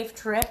this safe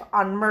trip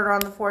on Murder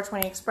on the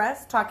 420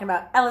 Express, talking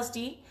about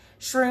LSD,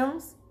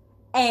 shrooms,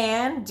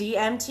 and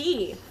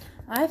DMT.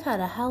 I've had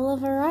a hell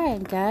of a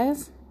ride,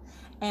 guys.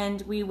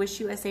 And we wish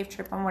you a safe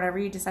trip on whatever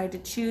you decide to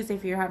choose.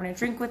 If you're having a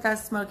drink with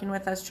us, smoking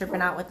with us,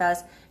 tripping out with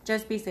us,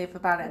 just be safe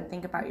about it and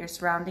think about your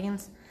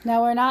surroundings.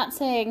 Now, we're not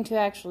saying to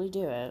actually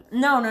do it.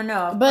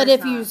 No. But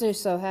if you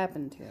so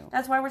happen to.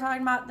 That's why we're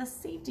talking about the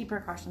safety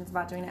precautions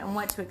about doing it and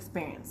what to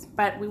experience.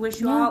 But we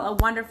wish you all a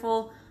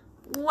wonderful,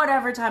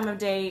 whatever time of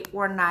day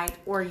or night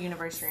or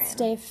universe you're in.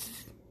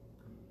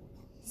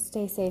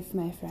 Stay safe,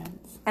 my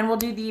friends. And we'll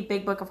do the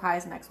Big Book of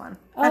Highs next one.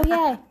 Oh,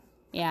 yeah.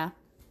 Yeah.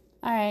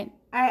 All right.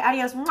 All right,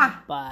 adios. Mwah. Bye.